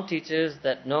Islam teaches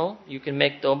that no, you can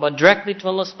make tawbah directly to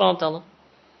Allah subhanahu wa ta'ala.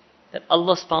 That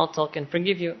Allah subhanahu wa ta'ala can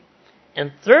forgive you.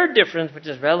 And third difference, which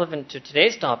is relevant to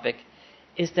today's topic,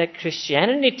 is that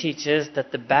Christianity teaches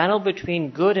that the battle between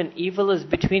good and evil is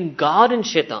between God and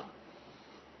shaitan.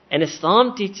 And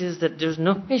Islam teaches that there's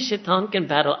no way shaitan can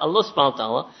battle Allah subhanahu wa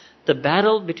ta'ala. The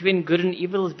battle between good and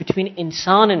evil is between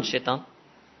insan and shaitan.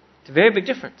 It's a very big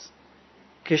difference.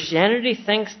 Christianity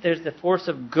thinks there's the force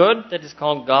of good that is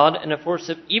called God and a force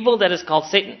of evil that is called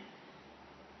Satan.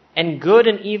 And good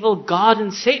and evil, God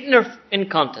and Satan are in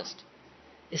contest.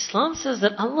 Islam says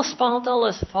that Allah subhanahu wa ta'ala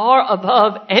is far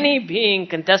above any being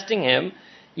contesting him.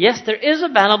 Yes, there is a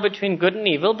battle between good and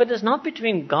evil, but it's not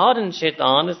between God and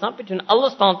shaitan. It's not between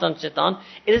Allah subhanahu wa ta'ala and shaitan.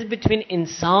 It is between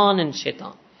insan and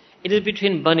shaitan. It is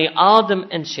between Bani Adam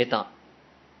and shaitan.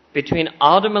 Between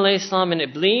Adam alayhi salam and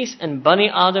Iblis, and Bani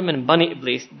Adam and Bani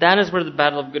Iblis. That is where the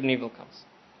battle of good and evil comes.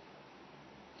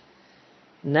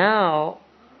 Now,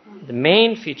 the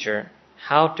main feature,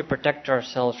 how to protect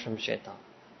ourselves from shaitan.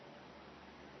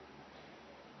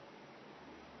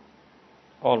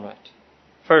 Alright.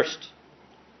 First,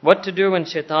 what to do when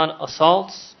shaitan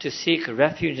assaults? To seek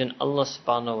refuge in Allah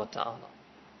subhanahu wa ta'ala.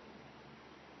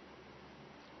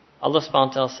 Allah subhanahu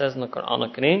wa ta'ala says in the Quran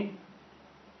al-Kareem,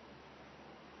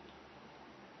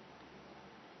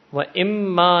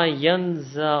 وَإِمَّا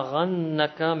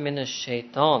يَنْزَغَنَّكَ مِنَ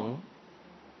الشَّيْطَانِ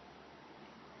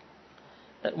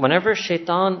That whenever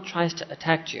shaitan tries to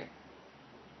attack you,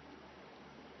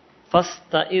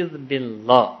 فَاسْتَئِذْ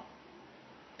بِاللَّهِ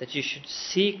That you should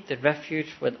seek the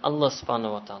refuge with Allah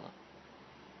subhanahu wa ta'ala.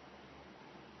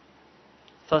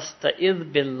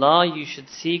 فَاسْتَئِذْ بِاللَّهِ You should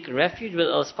seek refuge with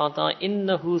Allah subhanahu wa ta'ala.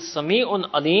 إِنَّهُ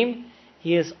سَمِيعٌ عَلِيمٌ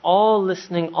He is all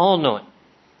listening, all knowing.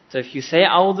 So if you say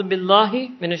A'udhu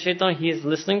Billahi Minash Shaitan, He is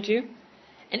listening to you.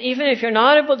 And even if you're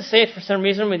not able to say it for some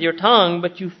reason with your tongue,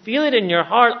 but you feel it in your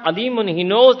heart, Alimun, He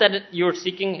knows that you're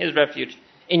seeking His refuge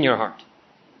in your heart.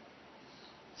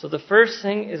 So the first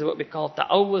thing is what we call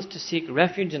ta'awwuz, to seek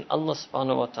refuge in Allah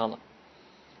subhanahu wa ta'ala.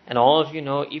 And all of you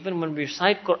know, even when we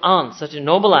recite Quran, such a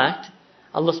noble act,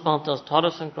 Allah subhanahu wa ta'ala has taught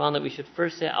us in Quran that we should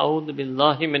first say A'udhu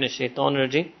Billahi Minash Shaitan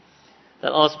Rajim.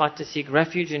 That Allah subhanahu wa ta'ala to seek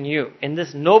refuge in you, in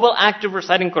this noble act of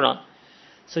reciting Quran.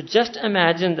 So just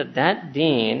imagine that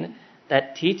deen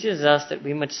that teaches us that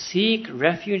we must seek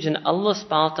refuge in Allah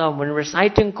subhanahu wa ta'ala when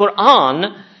reciting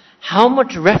Quran, how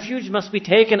much refuge must we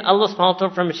take in Allah subhanahu wa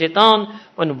ta'ala from shaitan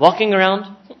when walking around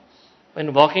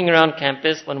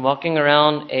campus, when walking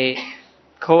around a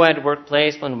co-ed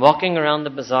workplace, when walking around the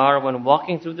bazaar, when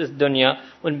walking through this dunya,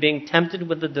 when being tempted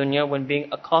with the dunya, when being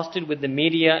accosted with the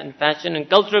media and fashion and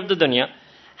culture of the dunya.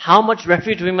 How much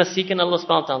refuge we must seek in Allah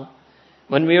subhanahu wa ta'ala.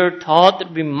 When we are taught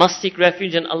that we must seek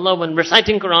refuge in Allah when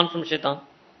reciting Quran from shaitan.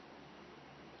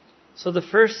 So the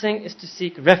first thing is to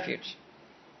seek refuge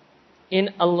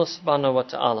in Allah subhanahu wa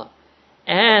ta'ala.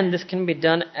 And this can be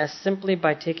done as simply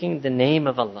by taking the name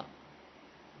of Allah.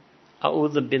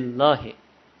 A'udhu billahi.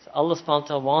 So Allah subhanahu wa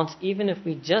ta'ala wants, even if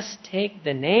we just take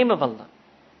the name of Allah,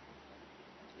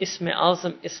 Ismi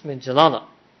Azam, Ismi Jalala,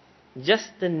 just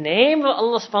the name of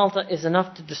Allah subhanahu wa ta'ala is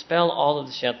enough to dispel all of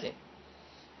the shayateen.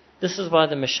 This is why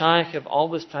the Mashaykh have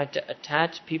always tried to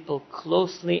attach people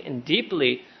closely and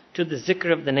deeply to the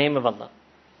zikr of the name of Allah.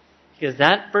 Because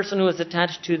that person who is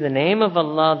attached to the name of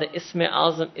Allah, the Ismi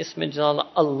Azam, Ismi Jalala,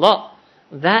 Allah,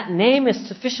 that name is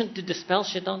sufficient to dispel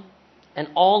shaitan and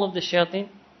all of the shayateen.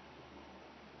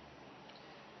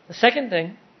 The second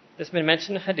thing that's been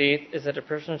mentioned in hadith is that a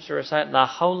person should recite La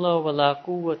hawla wa la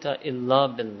quwwata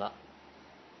illa billah.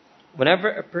 Whenever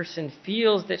a person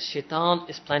feels that shaitan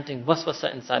is planting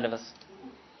waswasa inside of us.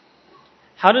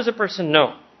 How does a person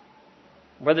know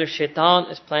whether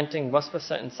shaitan is planting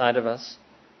waswasa inside of us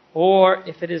or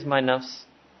if it is my nafs?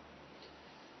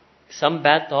 Some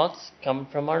bad thoughts come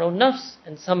from our own nafs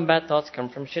and some bad thoughts come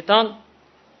from shaitan.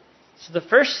 So the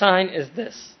first sign is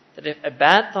this, that if a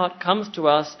bad thought comes to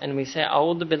us and we say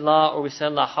A'udhu Billah or we say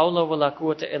La hawla wa la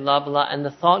quwwata illa billah and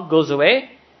the thought goes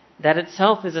away, that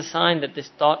itself is a sign that this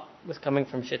thought was coming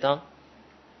from shaitan.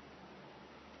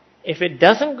 If it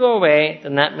doesn't go away,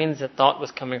 then that means the thought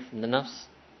was coming from the nafs.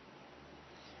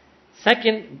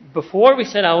 Second, before we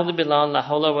said A'udhu Billah, La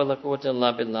hawla wa la quwwata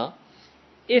illa billah,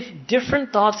 if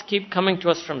different thoughts keep coming to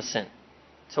us from sin,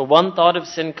 so one thought of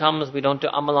sin comes, we don't do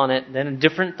amal on it, then a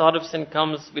different thought of sin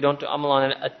comes, we don't do amal on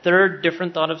it, a third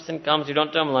different thought of sin comes, we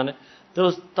don't do amal on it,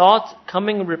 those thoughts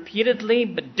coming repeatedly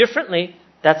but differently,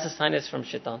 that's a sign it's from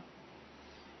shaitan.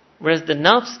 Whereas the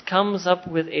nafs comes up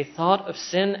with a thought of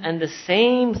sin and the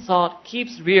same thought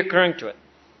keeps reoccurring to it.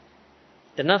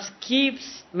 The nafs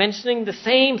keeps mentioning the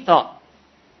same thought.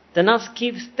 The nafs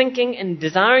keeps thinking and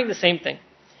desiring the same thing.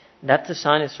 That's a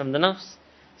sign it's from the nafs.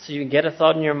 So you get a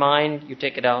thought in your mind, you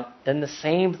take it out. Then the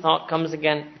same thought comes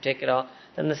again, you take it out.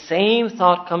 Then the same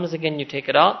thought comes again, you take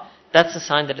it out. That's a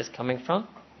sign that is coming from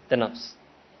the nafs.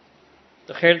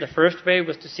 So here the first way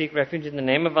was to seek refuge in the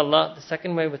name of Allah. The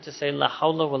second way was to say La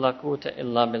hawla wa la quwwata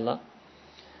illa billah.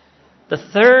 The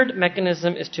third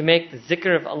mechanism is to make the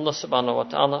zikr of Allah subhanahu wa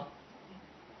ta'ala.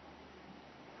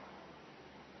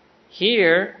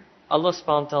 Here Allah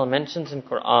subhanahu wa ta'ala mentions in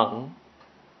Quran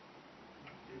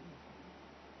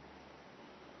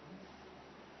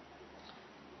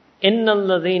Inna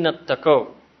alladhina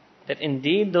taqaw, that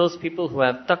indeed those people who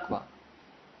have taqwa,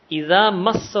 إِذَا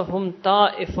مَسَّهُمْ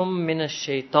طَائِفٌ مِّنَ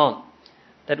الشَّيْطَانِ,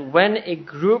 that when a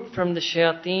group from the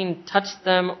shayateen touch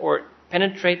them or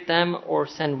penetrate them or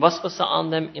send waswasa on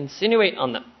them, insinuate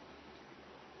on them,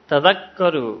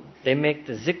 تَذَكَّرُوا, they make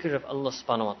the zikr of Allah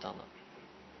subhanahu wa ta'ala,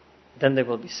 then they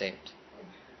will be saved.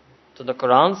 So the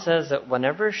Quran says that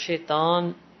whenever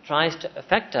shaitan tries to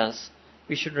affect us,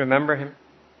 we should remember him.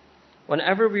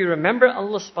 Whenever we remember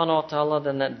Allah subhanahu wa ta'ala,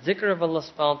 then that zikr of Allah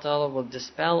subhanahu wa ta'ala will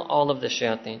dispel all of the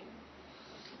shayateen.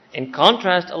 In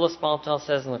contrast, Allah subhanahu wa ta'ala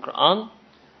says in the Quran,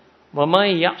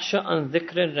 وَمَا يَعْشَ عَنْ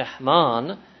ذِكْرِ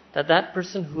الرَّحْمَنِ, that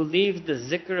person who leaves the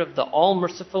zikr of the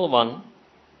All-Merciful One,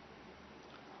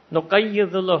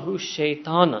 نُقَيِّضُ لَهُ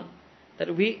شَيْطَانًا,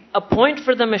 that we appoint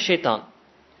for them a shaitan,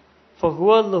 فَهُوَ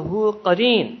لَهُ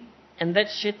قَرِينٌ, and that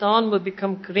shaitan will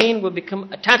become qareen, will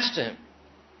become attached to him.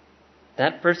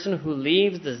 That person who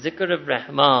leaves the zikr of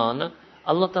Rahman,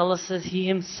 Allah Ta'ala says He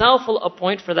Himself will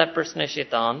appoint for that person a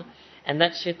shaitan, and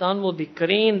that shaitan will be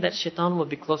qareen, that shaitan will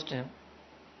be close to him.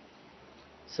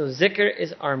 So zikr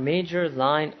is our major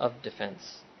line of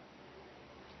defense.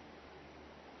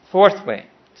 Fourth way.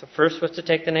 So first was to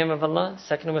take the name of Allah.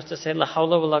 Second was to say La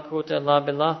hawla wa la quwwata illa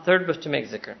billah. Third was to make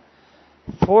zikr.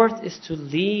 Fourth is to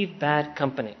leave bad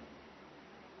company.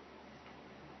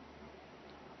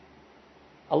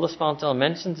 Allah subhanahu wa ta'ala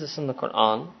mentions this in the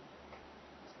Quran,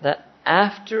 that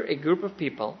after a group of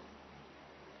people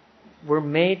were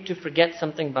made to forget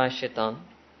something by shaitan,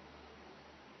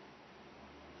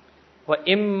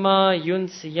 وَإِمَّا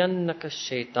يُنْسِيَنَّكَ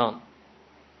الشَّيْطَانِ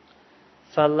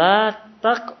فَلَا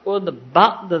تَقْعُدْ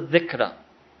بَعْدَ الذِّكْرَ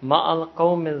مَعَ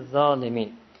الْقَوْمِ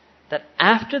الظَّالِمِينَ, that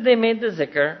after they made the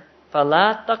zikr,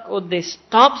 فَلَا تَقْعُدْ, they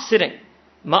stopped sitting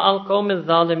مَعَ الْقَوْمِ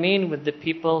الظَّالِمِينَ, with the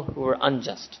people who were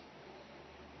unjust.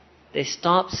 They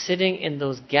stopped sitting in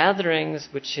those gatherings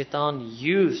which shaitan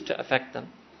used to affect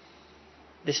them.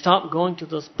 They stopped going to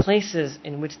those places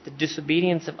in which the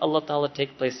disobedience of Allah Ta'ala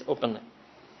take place openly.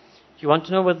 You want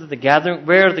to know where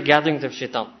are the gatherings of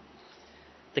shaitan?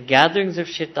 The gatherings of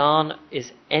shaitan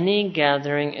is any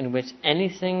gathering in which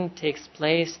anything takes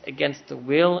place against the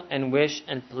will and wish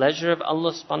and pleasure of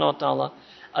Allah subhanahu wa ta'ala,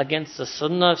 against the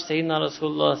sunnah of Sayyidina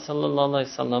Rasulullah sallallahu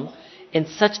alaihi wasallam, in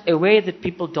such a way that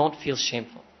people don't feel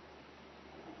shameful.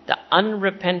 The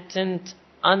unrepentant,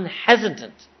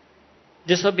 unhesitant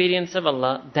disobedience of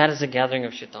Allah, that is a gathering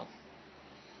of shaitan.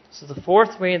 So the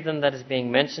fourth way then that is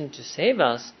being mentioned to save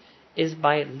us is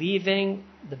by leaving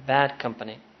the bad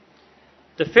company.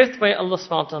 The fifth way Allah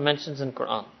subhanahu wa ta'ala mentions in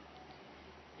Quran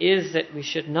is that we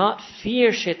should not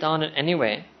fear shaitan in any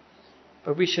way,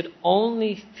 but we should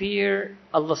only fear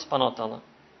Allah subhanahu wa ta'ala.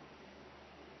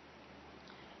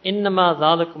 إِنَّمَا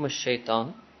ذَلِكُمُ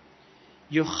الشَّيْطَانُ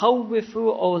يُخَوِّفُ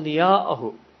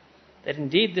أَوْلِيَاءَهُ. That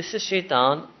indeed this is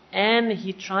shaitan, and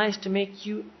he tries to make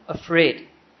you afraid.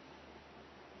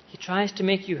 He tries to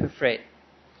make you afraid.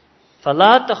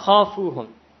 فَلَا تَخَافُوهُمْ.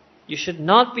 You should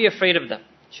not be afraid of them.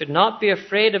 Should not be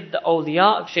afraid of the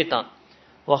awliya of shaitan.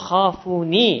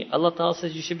 وَخَافُونِي. Allah Ta'ala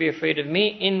says you should be afraid of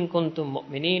me, إِن كُنتُم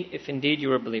مُؤْمِنِينَ, if indeed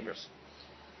you are believers.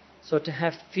 So to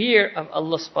have fear of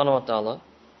Allah subhanahu wa ta'ala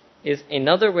is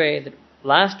another way, the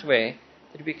last way,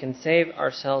 that we can save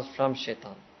ourselves from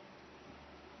shaitan.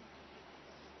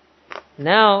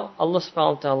 Now, Allah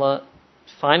subhanahu wa ta'ala,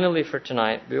 finally for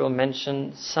tonight, we will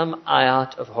mention some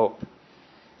ayat of hope.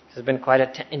 It's been quite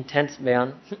an intense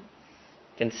bayan. You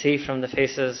can see from the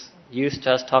faces, used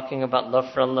to us talking about love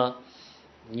for Allah,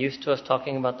 used to us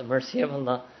talking about the mercy of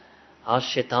Allah. Aaj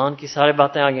shaitan ki sare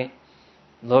baatein aa gayi.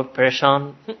 Log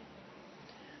pareshan.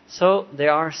 So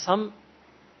there are some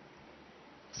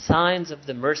signs of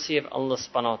the mercy of Allah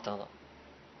subhanahu wa ta'ala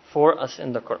for us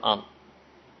in the Quran.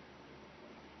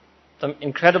 Some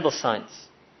incredible signs.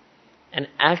 And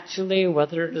actually,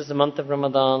 whether it is the month of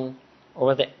Ramadan or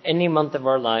whether any month of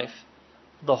our life,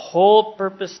 the whole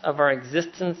purpose of our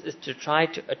existence is to try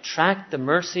to attract the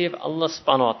mercy of Allah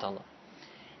subhanahu wa ta'ala.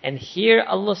 And here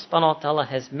Allah subhanahu wa ta'ala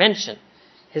has mentioned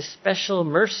His special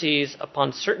mercies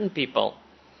upon certain people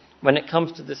when it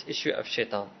comes to this issue of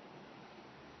shaitan.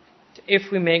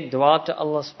 If we make dua to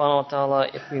Allah subhanahu wa ta'ala,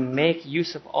 if we make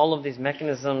use of all of these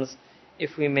mechanisms,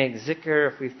 if we make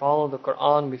zikr, if we follow the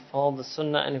Quran, we follow the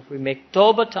Sunnah, and if we make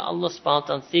tawbah to Allah subhanahu wa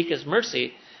ta'ala and seek His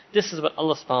mercy, this is what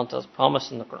Allah subhanahu wa ta'ala has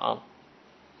promised in the Quran.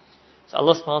 So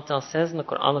Allah subhanahu wa ta'ala says in the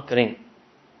Quran al-Kareem,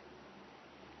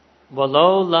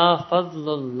 وَلَوْلَا فَضْلُ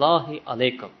اللَّهِ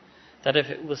عَلَيْكُمْ. That if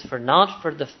it was for not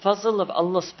for the fazl of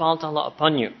Allah subhanahu wa ta'ala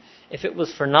upon you, if it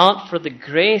was for not for the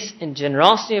grace and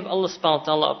generosity of Allah subhanahu wa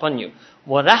ta'ala upon you,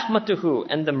 وَرَحْمَتُهُ,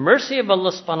 and the mercy of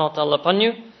Allah subhanahu wa ta'ala upon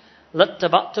you,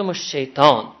 لَاتَّبَعْتُمُ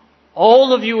الشَّيْطَانِ.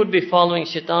 All of you would be following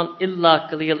shaitan, illa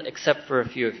qaleel, except for a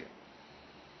few of you.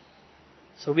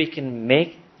 So we can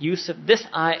make use of this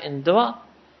ayah in dua.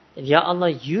 Ya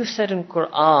Allah, you said in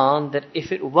Quran that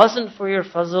if it wasn't for your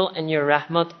fazl and your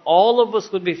rahmat, all of us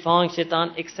would be following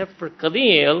shaitan except for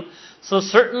qaleel. So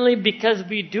certainly because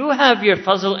we do have your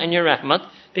fazl and your rahmat,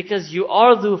 because you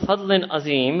are dhu fadlin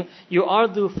azim, you are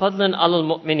dhu fadlin alal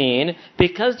mu'mineen,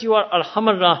 because you are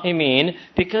arhamar rahimin,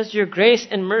 because your grace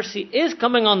and mercy is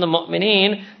coming on the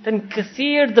mu'mineen, then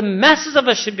kathir, the masses of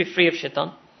us should be free of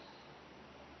shaitan.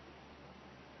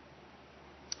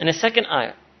 In a second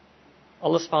ayah,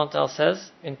 Allah subhanahu wa ta'ala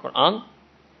says in Quran,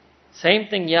 same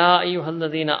thing, Ya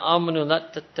ayyuhalladhina amanu la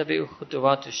tattabi'u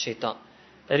khutuwatu shaitan.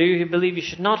 That you who believe you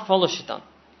should not follow shaitan.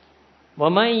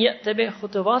 وَمَنْ يَتَّبِعْ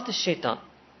خُطُوَاتِ الشَّيْطَانِ.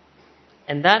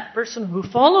 And that person who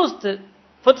follows the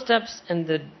footsteps and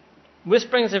the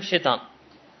whisperings of shaitan,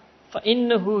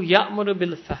 فَإِنَّهُ يَأْمُرُ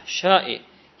بِالْفَحْشَاءِ.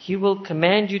 He will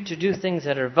command you to do things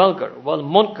that are vulgar,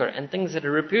 وَالْمُنْكَرِ, and things that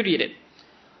are repudiated.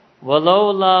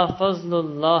 وَلَوْلَا فَضْلُ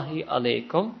اللَّهِ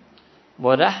عَلَيْكُمْ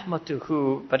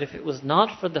وَرَحْمَتُهُ. But if it was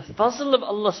not for the fazl of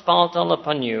Allah subhanahu wa ta'ala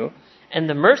upon you, and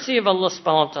the mercy of Allah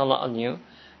subhanahu wa ta'ala on you,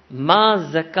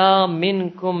 مَا زَكَى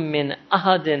مِنْكُمْ مِنْ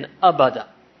أَحَدٍ أَبَدًا.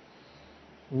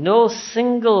 No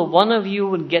single one of you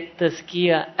would get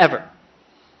tazkiyah ever.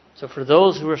 So for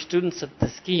those who are students of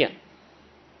tazkiyah,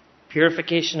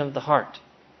 purification of the heart,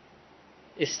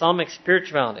 Islamic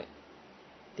spirituality,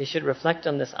 they should reflect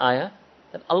on this ayah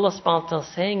that Allah subhanahu wa ta'ala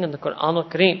is saying in the Quran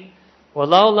al-Kareem,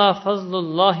 وَلَوْلَا فَضْلُ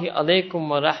اللَّهِ عَلَيْكُمْ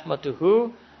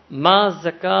وَرَحْمَتُهُ مَا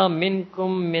زَكَى مِنْكُمْ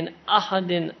مِنْ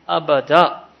أَحَدٍ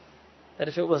أَبَدًا. That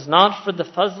if it was not for the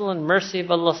fazl and mercy of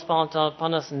Allah subhanahu wa ta'ala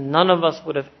upon us, none of us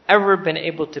would have ever been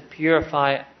able to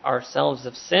purify ourselves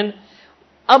of sin.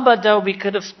 Abada, we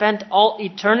could have spent all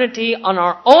eternity on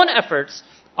our own efforts.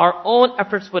 Our own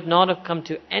efforts would not have come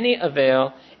to any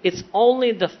avail. It's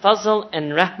only the fazl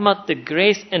and rahmat, the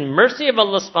grace and mercy of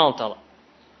Allah subhanahu wa ta'ala.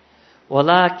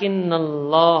 وَلَكِنَّ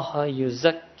اللَّهَ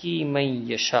يُزَكِّي مَن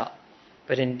يَشَاءُ.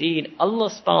 But indeed, Allah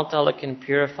subhanahu wa ta'ala can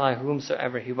purify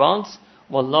whomsoever He wants.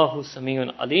 Wallahu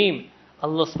Sami'un Alim.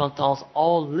 Allah subhanahu wa ta'ala is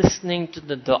all listening to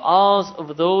the du'as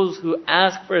of those who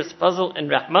ask for His fazl and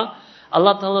rahmah.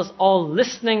 Allah ta'ala is all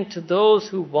listening to those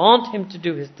who want Him to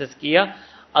do His tazkiyah.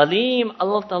 Alim,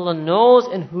 Allah ta'ala knows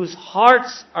in whose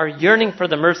hearts are yearning for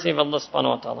the mercy of Allah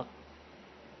subhanahu wa ta'ala.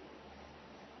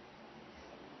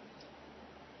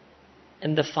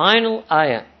 And the final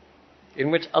ayah, in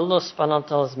which Allah subhanahu wa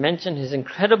ta'ala has mentioned His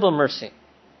incredible mercy.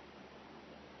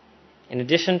 In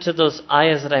addition to those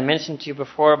ayahs that I mentioned to you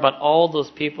before about all those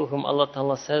people whom Allah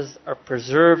ta'ala says are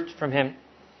preserved from Him.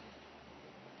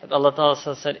 That Allah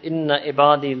ta'ala said, Inna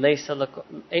ibadi laysa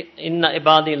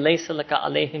laka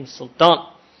alayhim sultan.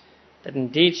 That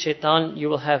indeed, shaitan, you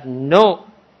will have no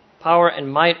power and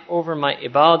might over my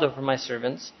ibad, over my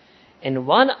servants. In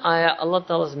one ayah, Allah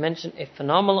ta'ala has mentioned a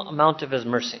phenomenal amount of His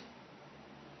mercy.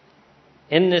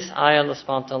 In this ayah, Allah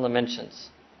subhanahu wa ta'ala mentions,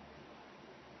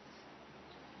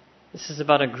 this is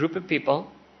about a group of people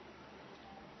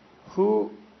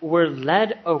who were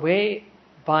led away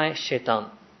by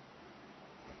shaitan.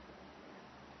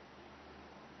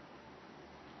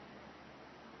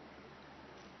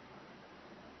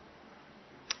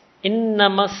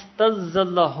 إِنَّمَا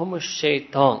اسْتَزَّلَّهُمُ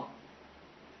الشَّيْطَانُ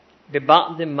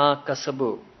بِبَعْضِ مَا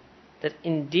كَسَبُوا. That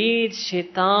indeed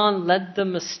shaitan led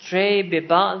them astray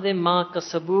بِبَعْضِ مَا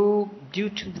كَسَبُوا, due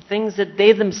to the things that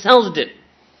they themselves did.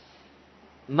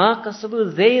 مَا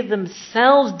كَسَبُوا, they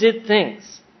themselves did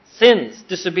things, sins,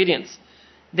 disobedience.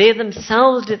 They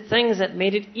themselves did things that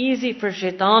made it easy for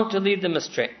shaitan to lead them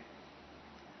astray.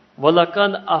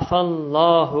 وَلَقَدْ أَفَى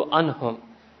اللَّهُ عَنْهُمْ.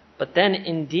 But then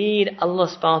indeed Allah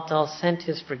subhanahu wa ta'ala sent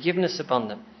His forgiveness upon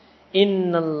them.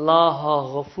 Inna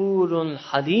Allaha ghafurun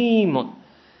halimun.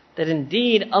 That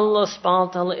indeed Allah subhanahu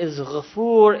wa ta'ala is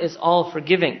ghafoor, is all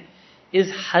forgiving. Is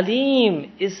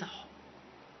halim,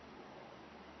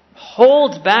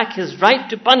 holds back His right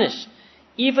to punish.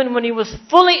 Even when He was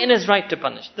fully in His right to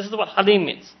punish. This is what halim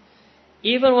means.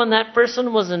 Even when that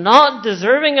person was not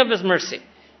deserving of His mercy.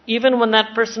 Even when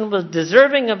that person was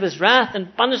deserving of His wrath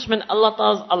and punishment, Allah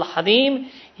Ta'ala is Al-Halim.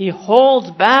 He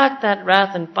holds back that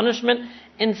wrath and punishment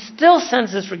and still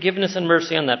sends His forgiveness and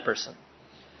mercy on that person.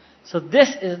 So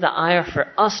this is the ayah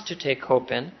for us to take hope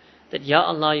in, that Ya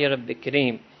Allah, Ya Rabbi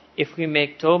Kareem, if we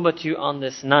make tawbah to You on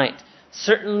this night,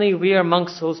 certainly we are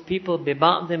amongst those people,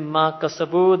 بِبَعْضٍ مَا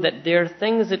كَسَبُوا, that there are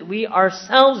things that we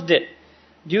ourselves did,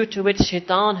 due to which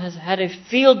shaitan has had a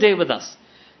field day with us.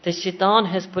 That shaitan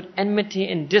has put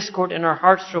enmity and discord in our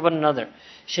hearts for one another.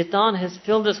 Shaitan has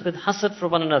filled us with hasad for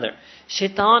one another.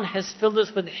 Shaitan has filled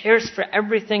us with hirs for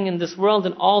everything in this world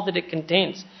and all that it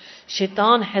contains.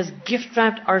 Shaitan has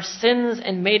gift-wrapped our sins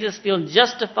and made us feel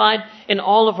justified in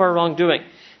all of our wrongdoing.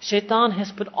 Shaitan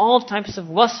has put all types of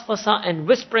waswasa and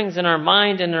whisperings in our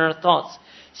mind and in our thoughts.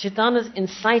 Shaitan has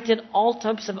incited all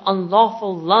types of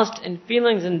unlawful lust and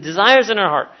feelings and desires in our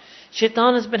heart.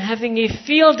 Shaitan has been having a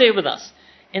field day with us.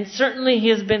 And certainly he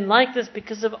has been like this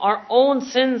because of our own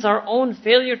sins, our own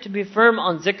failure to be firm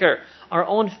on zikr, our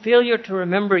own failure to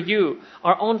remember You,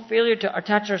 our own failure to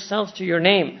attach ourselves to Your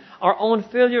name, our own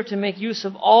failure to make use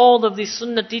of all of these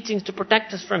sunnah teachings to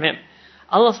protect us from Him.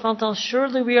 Allah subhanahu wa ta'ala,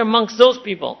 surely we are amongst those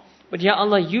people. But Ya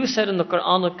Allah, You said in the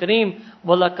Quran al-Kareem,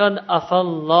 وَلَقَدْ أَفَى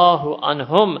اللَّهُ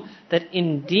عَنْهُمْ, that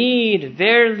indeed,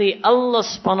 verily, Allah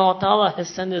subhanahu wa ta'ala has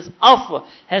sent His afwa,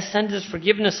 has sent His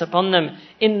forgiveness upon them.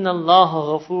 إِنَّ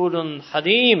اللَّهَ غَفُورٌ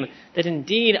حَلِيمٌ, that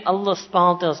indeed Allah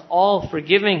subhanahu wa ta'ala is all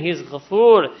forgiving. He is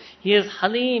ghafoor, He is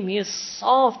halim, He is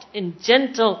soft and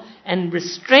gentle and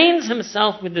restrains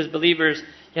Himself with His believers.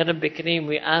 Ya Rabbi Kareem,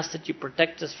 we ask that You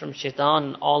protect us from shaitan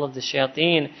and all of the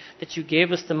shayateen, that You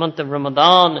gave us the month of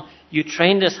Ramadan, You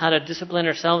trained us how to discipline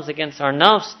ourselves against our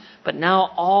nafs, but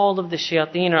now all of the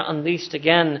shayateen are unleashed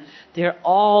again. They're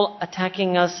all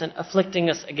attacking us and afflicting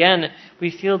us again.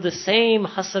 We feel the same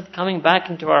hasad coming back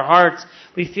into our hearts.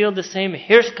 We feel the same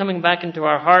hirs coming back into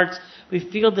our hearts. We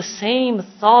feel the same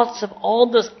thoughts of all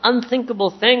those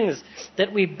unthinkable things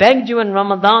that we begged You in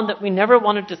Ramadan that we never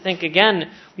wanted to think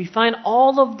again. We find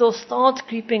all of those thoughts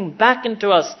creeping back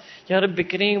into us. Ya Rabbi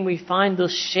Kareem, we find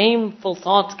those shameful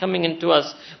thoughts coming into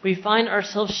us. We find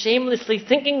ourselves shamelessly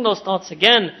thinking those thoughts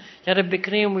again. Ya Rabbi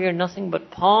Kareem, we are nothing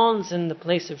but pawns in the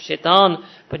place of shaitan.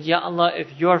 But Ya Allah,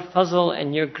 if Your fazl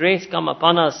and Your grace come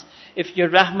upon us, if Your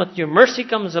rahmat, Your mercy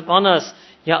comes upon us,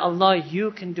 Ya Allah,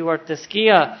 you can do our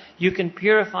tazkiyah. You can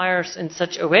purify us in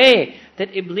such a way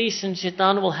that Iblis and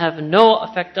Shaitan will have no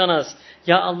effect on us.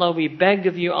 Ya Allah, we beg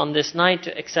of you on this night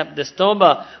to accept this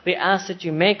tawbah. We ask that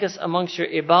you make us amongst your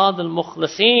ibad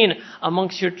al-mukhlaseen,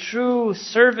 amongst your true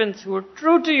servants who are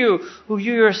true to you, who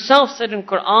you yourself said in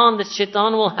Quran that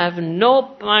Shaitan will have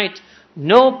no might,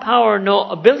 no power, no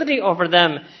ability over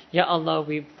them. Ya Allah,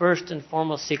 we first and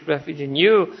foremost seek refuge in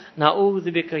you. Na'udhu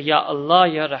bika, Ya Allah,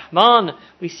 Ya Rahman.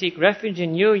 We seek refuge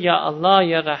in you, Ya Allah,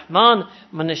 Ya Rahman,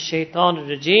 min ash-shaytan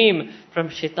rajim, from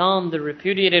Shaitan, the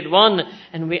repudiated one.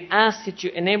 And we ask that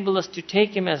you enable us to take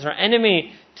him as our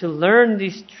enemy, to learn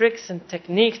these tricks and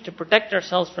techniques to protect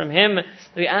ourselves from him.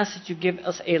 We ask that you give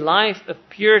us a life of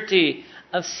purity,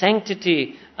 of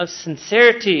sanctity, of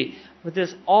sincerity, with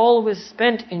this always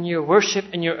spent in your worship,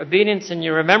 in your obedience, in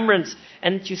your remembrance,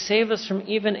 and that you save us from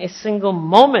even a single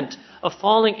moment of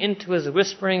falling into his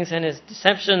whisperings and his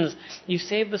deceptions. You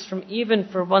save us from even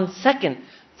for 1 second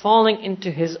falling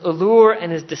into his allure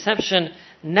and his deception.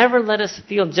 Never let us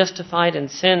feel justified in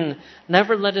sin.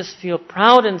 Never let us feel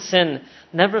proud in sin.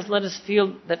 Never let us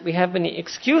feel that we have any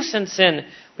excuse in sin.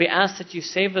 We ask that you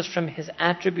save us from his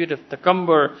attribute of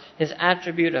takabbur, his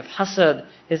attribute of hasad,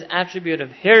 his attribute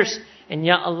of hirs. And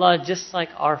Ya Allah, just like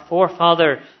our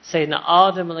forefather, Sayyidina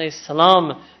Adam alayhi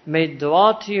salam, made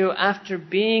dua to you after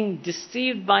being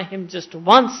deceived by him just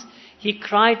once. He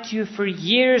cried to you for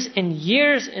years and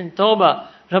years in tawbah.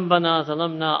 Rabbana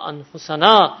zalamna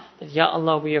anfusana, that Ya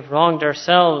Allah, we have wronged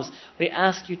ourselves. We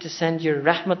ask you to send your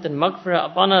rahmat and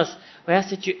maghfirah upon us. We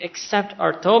ask that you accept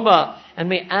our tawbah, and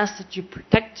we ask that you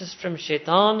protect us from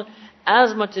Shaitan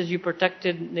as much as you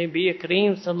protected Nabi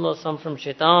Kareem sallallahu alaihi wasallam from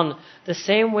Shaitan. The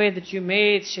same way that you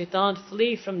made Shaitan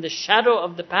flee from the shadow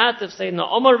of the path of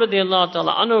Sayyidina Umar radiallahu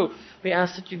ta'ala anhu. We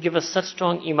ask that you give us such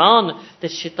strong iman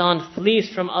that Shaitan flees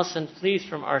from us and flees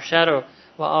from our shadow.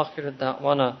 Wa akhiru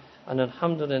da'wana and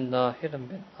alhamdulillahi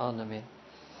rabbil alameen.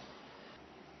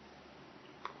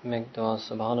 Make dua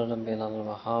subhana rabbil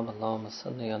al-wahhab. Allahumma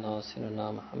salli ala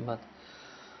sayyidina Muhammad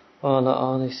wa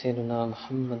ala ali sayyidina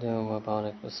Muhammad wa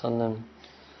barik wa sallam.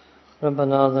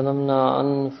 ربنا ظلمنا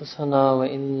أنفسنا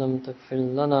وإن لم تغفر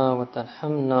لنا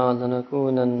وترحمنا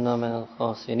لنكونن من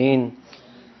الخاسرين.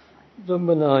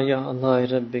 ربنا يا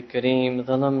الله رب كريم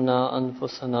ظلمنا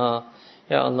أنفسنا.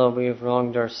 Ya Allah, we have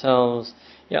wronged ourselves.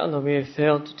 Ya Allah, we have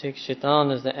failed to take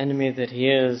Shaitan as the enemy that he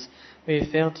is. We have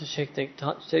failed to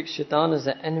take Shaitan as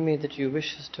the enemy that you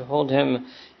wish us to hold him.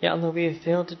 Ya Allah, we have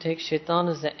failed to take Shaitan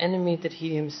as the enemy that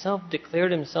he himself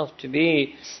declared himself to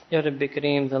be. Ya Rabbi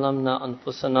Kareem, zalamna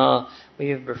anfusana. We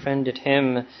have befriended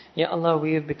him. Ya Allah,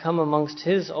 we have become amongst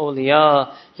his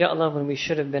awliya. Ya Allah, when we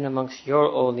should have been amongst your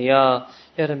awliya.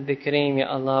 Ya Rabbi Kareem, Ya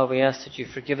Allah, we ask that you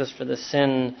forgive us for this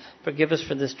sin. Forgive us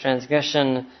for this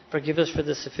transgression. Forgive us for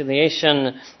this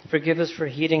affiliation. Forgive us for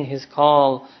heeding his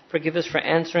call. Forgive us for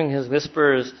answering his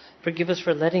whispers. Forgive us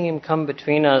for letting him come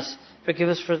between us. Forgive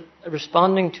us for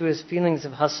responding to his feelings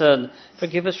of hasad.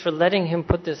 Forgive us for letting him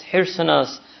put this hirs on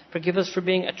us. Forgive us for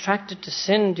being attracted to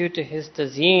sin due to his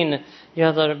tazeen.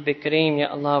 Ya Rabbi Kareem, Ya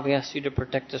Allah, we ask you to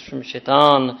protect us from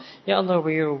Shaitan. Ya Allah,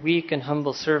 we are your weak and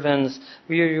humble servants.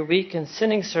 We are your weak and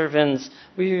sinning servants.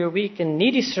 We are your weak and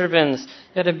needy servants.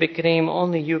 Ya Rabbi Kareem,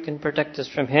 only you can protect us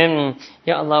from him.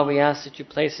 Ya Allah, we ask that you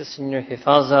place us in your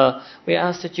hifaza. We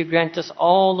ask that you grant us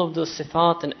all of those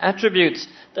sifat and attributes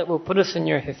that will put us in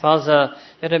your hifaza.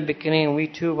 Ya Rabbi Kareem, we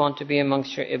too want to be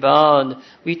amongst your ibad.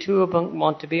 We too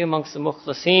want to be amongst the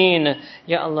mukhlaseen.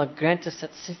 Ya Allah, grant us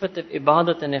that sifat of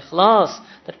ibadat and ikhlas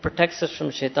that protects us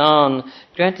from Shaitan.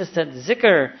 Grant us that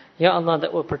zikr, Ya Allah,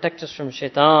 that will protect us from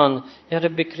Shaitan. Ya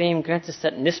Rabbi Kareem, grant us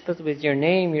that nisbat with your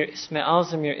name, your Ism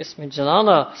Azam, your Ism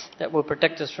Jalala, that will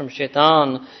protect us from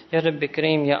Shaitan. Ya Rabbi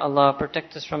Kareem, Ya Allah,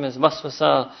 protect us from his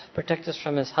waswasa, protect us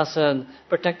from his hasad,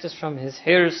 protect us from his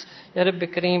hirs. Ya Rabbi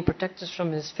Kareem, protect us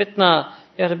from his fitna.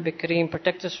 Ya Rabbi Kareem,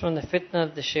 protect us from the fitna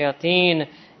of the shayateen.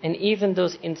 And even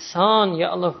those insan, Ya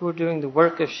Allah, who are doing the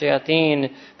work of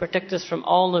shayateen. Protect us from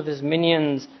all of his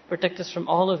minions. Protect us from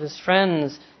all of his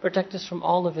friends. Protect us from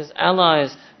all of his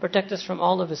allies. Protect us from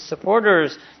all of his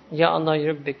supporters. Ya Allah, Ya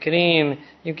Rabbi Kareem,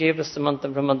 you gave us the month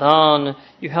of Ramadan.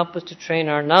 You help us to train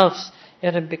our nafs. Ya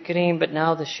Rabbi Kareem, but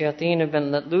now the shayateen have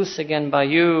been let loose again by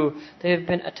you. They have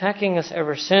been attacking us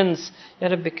ever since. Ya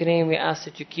Rabbi Kareem, we ask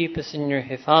that you keep us in your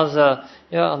hifaza.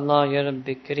 Ya Allah, Ya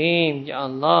Rabbi Kareem, Ya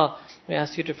Allah, we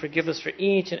ask you to forgive us for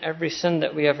each and every sin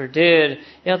that we ever did.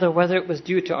 Ya Allah, whether it was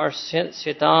due to our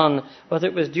shaitan, whether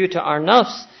it was due to our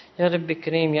nafs. Ya Rabbi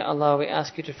Kareem, Ya Allah, we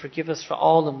ask you to forgive us for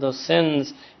all of those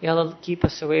sins. Ya Allah, keep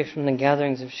us away from the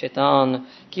gatherings of shaitan.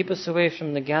 Keep us away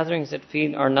from the gatherings that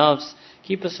feed our nafs.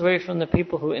 Keep us away from the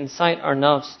people who incite our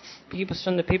nafs. Keep us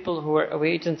from the people who are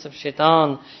agents of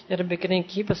shaitan. Ya Rabbi Kareem,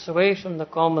 keep us away from the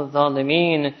qawm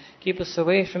al-dhalimeen. Keep us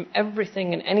away from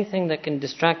everything and anything that can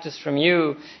distract us from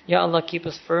you. Ya Allah, keep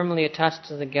us firmly attached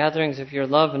to the gatherings of your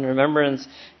love and remembrance.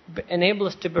 Enable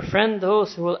us to befriend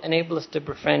those who will enable us to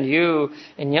befriend you.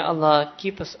 And Ya Allah,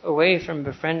 keep us away from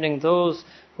befriending those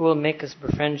who will make us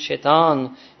befriend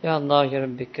shaitan. Ya Allah, Ya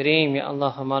Rabbi Kareem, Ya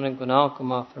Allah, ہمارے گناہوں کو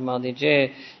معاف فرما دیجئے.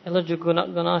 یا اللہ جو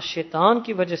گناہ شیطان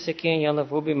کی وجہ سے کیے یا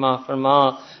اللہ وہ بھی معاف فرما.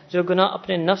 جو گناہ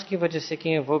اپنے نفس کی وجہ سے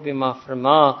کیے وہ بھی معاف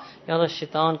فرما. یا اللہ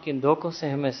شیطان کے دھوکوں سے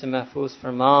ہمیں سے محفوظ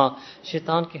فرما.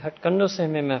 شیطان کی ہٹ کنڈوں سے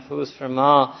ہمیں محفوظ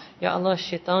فرما. یا اللہ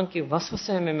شیطان کی وسوسے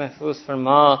سے ہمیں محفوظ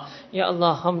فرما. یا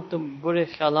اللہ ہم تو برے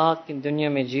خیالات کی دنیا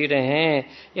میں جی رہے ہیں.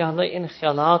 یا اللہ ان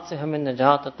خیالات سے ہمیں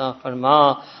نجات عطا فرما.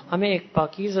 ہمیں ایک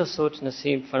پاکیزہ سوچ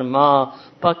نصیب فرما.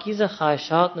 پاکیزہ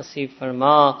خواہشات نصیب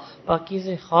فرما.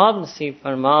 پاکیزہ خواب نصیب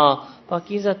فرما.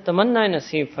 پاکیزہ تمنا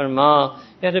نصیب فرما.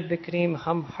 یا رب کریم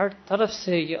ہم ہر طرف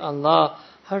سے یا اللہ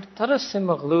ہر طرف سے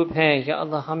مغلوب ہیں. یا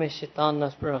اللہ ہمیں شیطان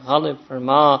نفس پر غالب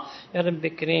فرما. یا رب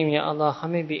کریم یا اللہ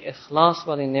ہمیں بھی اخلاص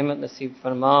والی نعمت نصیب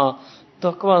فرما.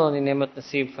 تقوی والی نعمت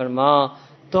نصیب فرما.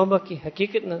 توبہ کی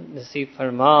حقیقت نصیب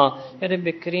فرما. یا رب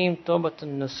کریم توبۃ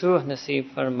النصوح نصیب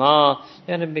فرما.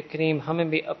 یا رب کریم ہمیں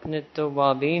بھی اپنے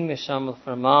توابین میں شامل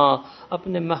فرما.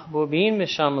 اپنے محبوبین میں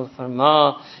شامل فرما.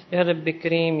 یا رب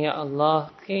کریم یا اللہ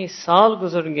کئی سال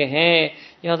گزر گئے ہیں.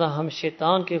 یا اللہ ہم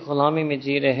شیطان کی غلامی میں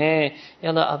جی رہے ہیں. یا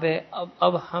اللہ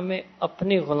اب ہمیں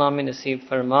اپنی غلامی نصیب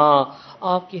فرما.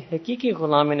 آپ کی حقیقی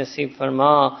غلامی نصیب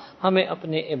فرما. ہمیں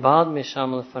اپنے عباد میں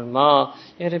شامل فرما.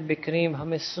 یا رب کریم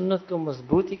ہمیں سنت کو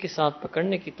مضبوطی کے ساتھ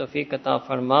پکڑنے کی توفیق عطا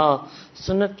فرما.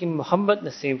 سنت کی محبت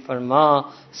نصیب فرما.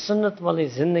 سنت والی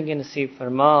زندگی نصیب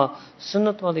فرما.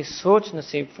 سنت والی سوچ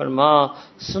نصیب فرما.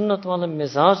 سنت والا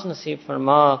مزاج نصیب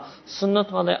فرما.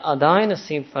 سنت والے ادائیں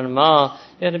نصیب فرما.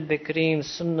 یا رب کریم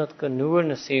سنت کا نور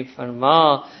نصیب فرما.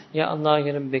 یا اللہ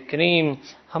یا رب کریم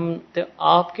ہم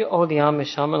آپ کے اولیاء میں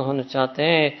شامل ہونا چاہتے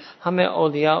ہیں. ہمیں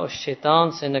اولیاء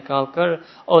الشیطان سے نکال کر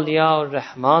اولیاء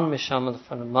الرحمن میں شامل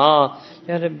فرما.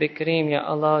 یا رب کریم یا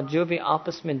اللہ جو بھی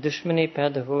آپس میں دشمنی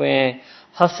پیدا ہوئے ہیں،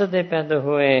 حسدیں پیدا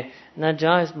ہوئے،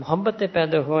 ناجائز محبتیں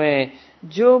پیدا ہوئے،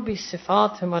 جو بھی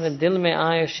صفات ہمارے دل میں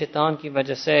آئے شیطان کی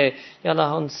وجہ سے، یا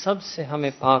اللہ ان سب سے ہمیں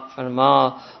پاک فرما.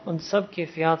 ان سب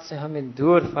کیفیات سے ہمیں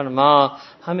دور فرما.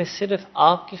 ہمیں صرف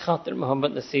آپ کی خاطر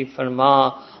محبت نصیب فرما.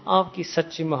 آپ کی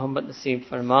سچی محبت نصیب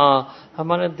فرما.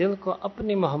 ہمارے دل کو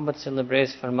اپنی محبت سے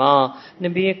لبریز فرما.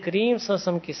 نبی کریم صلی اللہ علیہ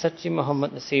وسلم کی سچی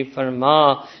محبت نصیب فرما.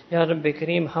 یا رب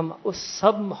کریم ہم اس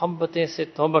سب محبتیں سے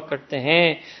توبہ کرتے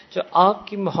ہیں جو آپ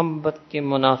کی محبت کے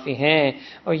منافی ہیں.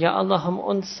 اور یا اللہ ہم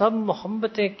ان سب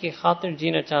محبتیں کی خاطر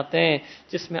جینا چاہتے ہیں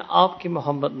جس میں آپ کی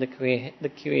محبت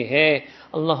لکھی ہوئی ہے.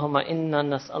 اللہم انا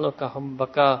نسألک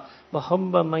حبک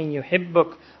وحب من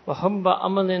یحبک وحب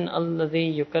عمل الذی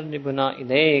یقربنا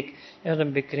الیک. یا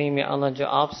رب کریم یا اللہ جو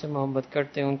آپ سے محبت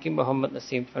کرتے ہیں ان کی محبت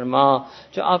نصیب فرما.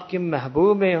 جو آپ کے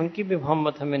محبوب ہیں ان کی بھی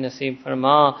محبت ہمیں نصیب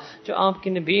فرما. جو آپ کے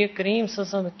نبی کریم صلی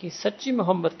اللہ علیہ وسلم کی سچی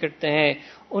محبت کرتے ہیں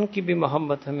ان کی بھی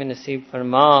محبت ہمیں نصیب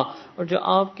فرما. اور جو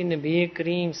آپ کے نبی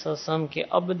کریم صلی اللہ علیہ وسلم کے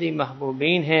ابدی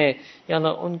محبوبین ہیں یا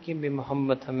اللہ ان کی بھی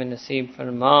محبت ہمیں نصیب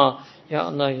فرما. یا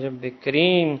اللہ یا رب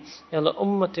کریم یا اللہ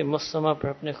امت مسلمہ پر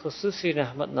اپنے خصوصی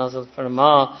رحمت نازل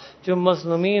فرما. جو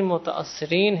مظلومین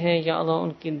متاثرین ہیں یا اللہ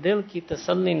ان کی دل کی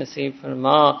تسلی نصیب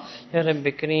فرما. یا رب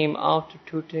کریم آپ تو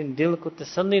ٹوٹے دل کو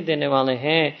تسلی دینے والے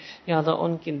ہیں. یا اللہ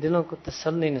ان کی دلوں کو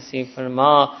تسلی نصیب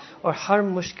فرما. اور ہر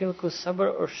مشکل کو صبر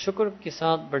اور شکر کے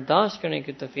ساتھ برداشت کرنے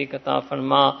کی توفیق عطا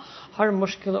فرما. ہر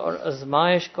مشکل اور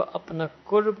آزمائش کو اپنا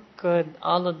قرب کا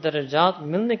اعلیٰ درجات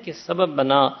ملنے کے سبب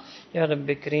بنا. یا رب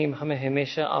کریم ہمیں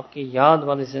ہمیشہ آپ کی یاد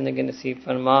والی زندگی نصیب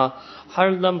فرما. ہر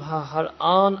لمحہ ہر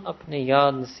آن اپنے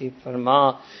یاد نصیب فرما.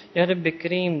 یا رب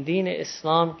کریم دین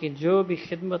اسلام کی جو بھی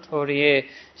خدمت ہو رہی ہے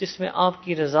جس میں آپ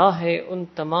کی رضا ہے ان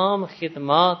تمام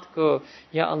خدمات کو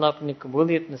یا اللہ اپنی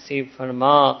قبولیت نصیب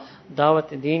فرما.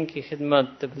 دعوت دین کی خدمت،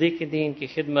 تبلیغ دین کی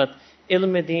خدمت،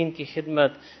 علم دین کی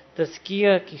خدمت، تزکیہ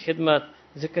کی خدمت،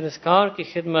 ذکر اذکار کی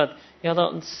خدمت، یا اللہ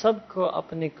ان سب کو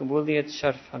اپنی قبولیت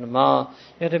شرف فرما.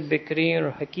 یا رب کریم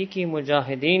اور حقیقی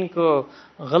مجاہدین کو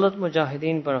غلط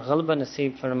مجاہدین پر غلبہ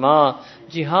نصیب فرما.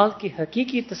 جہاد کی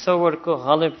حقیقی تصور کو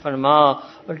غالب فرما.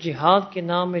 اور جہاد کے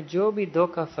نام میں جو بھی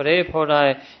دھوکہ فریب ہو رہا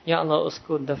ہے یا اللہ اس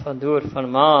کو دفع دور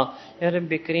فرما. یا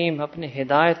رب کریم اپنے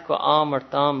ہدایت کو عام اور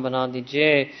تام بنا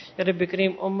دیجیے. یا رب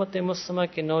کریم امت مسلمہ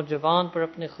کے نوجوان پر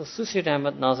اپنے خصوصی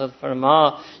رحمت نازل فرما.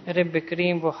 یا رب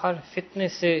کریم وہ ہر فتنے پھنسنے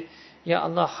سے یا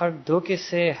اللہ ہر دھوکے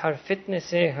سے، ہر فتنے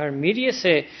سے، ہر میڈیا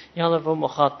سے یا اللہ وہ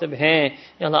مخاطب ہیں،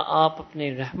 یا اللہ آپ اپنی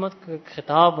رحمت کا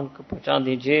خطاب ان کو پہنچا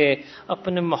دیجئے،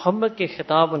 اپنے محبت کے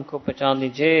خطاب ان کو پہنچا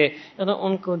دیجئے، یا اللہ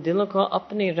ان کو دلوں کو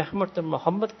اپنی رحمت اور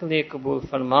محبت کے لیے قبول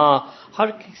فرما، ہر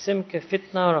قسم کے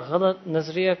فتنہ اور غلط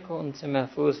نظریہ کو ان سے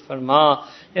محفوظ فرما،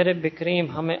 یا رب کریم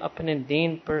ہمیں اپنے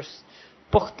دین پر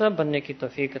پختہ بننے کی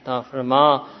توفیق عطا فرما،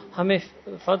 ہمیں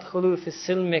فادخلوا فی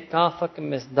السلم کافہ کے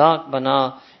مصداق بنا،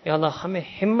 یا اللہ ہمیں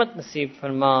ہمت نصیب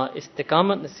فرما،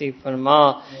 استقامت نصیب فرما،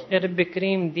 یا رب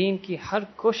کریم دین کی ہر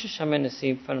کوشش ہمیں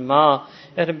نصیب فرما،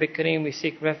 یا رب کریم we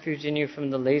seek refuge in you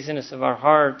from the laziness of our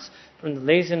hearts, from the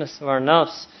laziness of our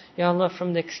nafs, Ya Allah,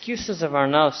 from the excuses of our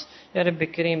nafs. Ya Rabbi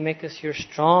Kareem, make us your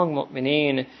strong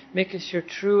mu'mineen. Make us your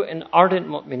true and ardent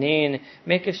mu'mineen.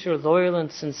 Make us your loyal and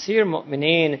sincere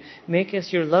mu'mineen. Make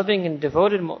us your loving and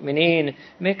devoted mu'mineen.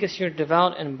 Make us your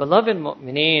devout and beloved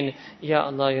mu'mineen. Ya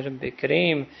Allah, Ya Rabbi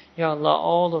Kareem. Ya Allah,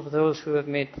 all of those who have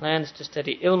made plans to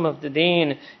study ilm of the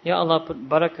deen, Ya Allah, put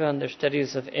barakah in their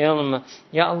studies of ilm.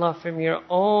 Ya Allah, from your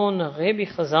own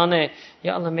ghaibi khazane,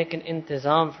 Ya Allah, make an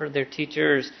intizam for their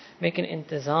teachers. Make an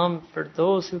intizam for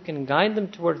those who can guide them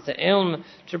towards the ilm,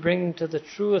 to bring them to the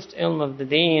truest ilm of the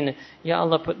deen. Ya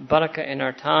Allah, put barakah in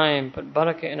our time, put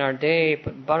barakah in our day,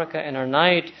 put barakah in our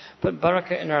night, put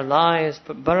barakah in our lives,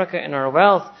 put barakah in our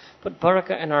wealth, put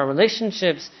barakah in our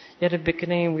relationships. Ya Rabbi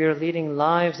Kareem, we are leading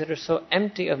lives that are so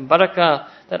empty of barakah,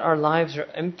 that our lives are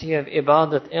empty of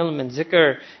ibadat, ilm and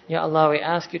zikr. Ya Allah, we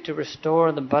ask you to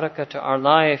restore the barakah to our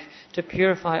life, to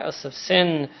purify us of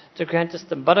sin, to grant us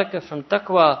the barakah from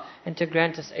taqwa, and to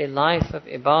grant us a life of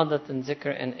ibadat and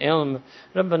zikr and ilm.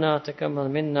 ربنا تقبل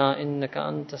منا إنك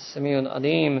أنت السميع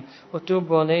العليم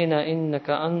وتوب علينا إنك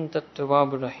أنت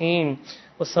التواب الرحيم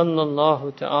وصلى الله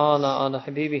تعالى على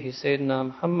حبيبه سيدنا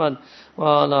محمد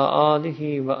وعلى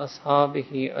آله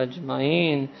وأصحابه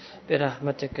أجمعين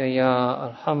برحمتك يا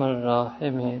أرحم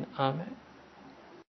الراحمين آمين.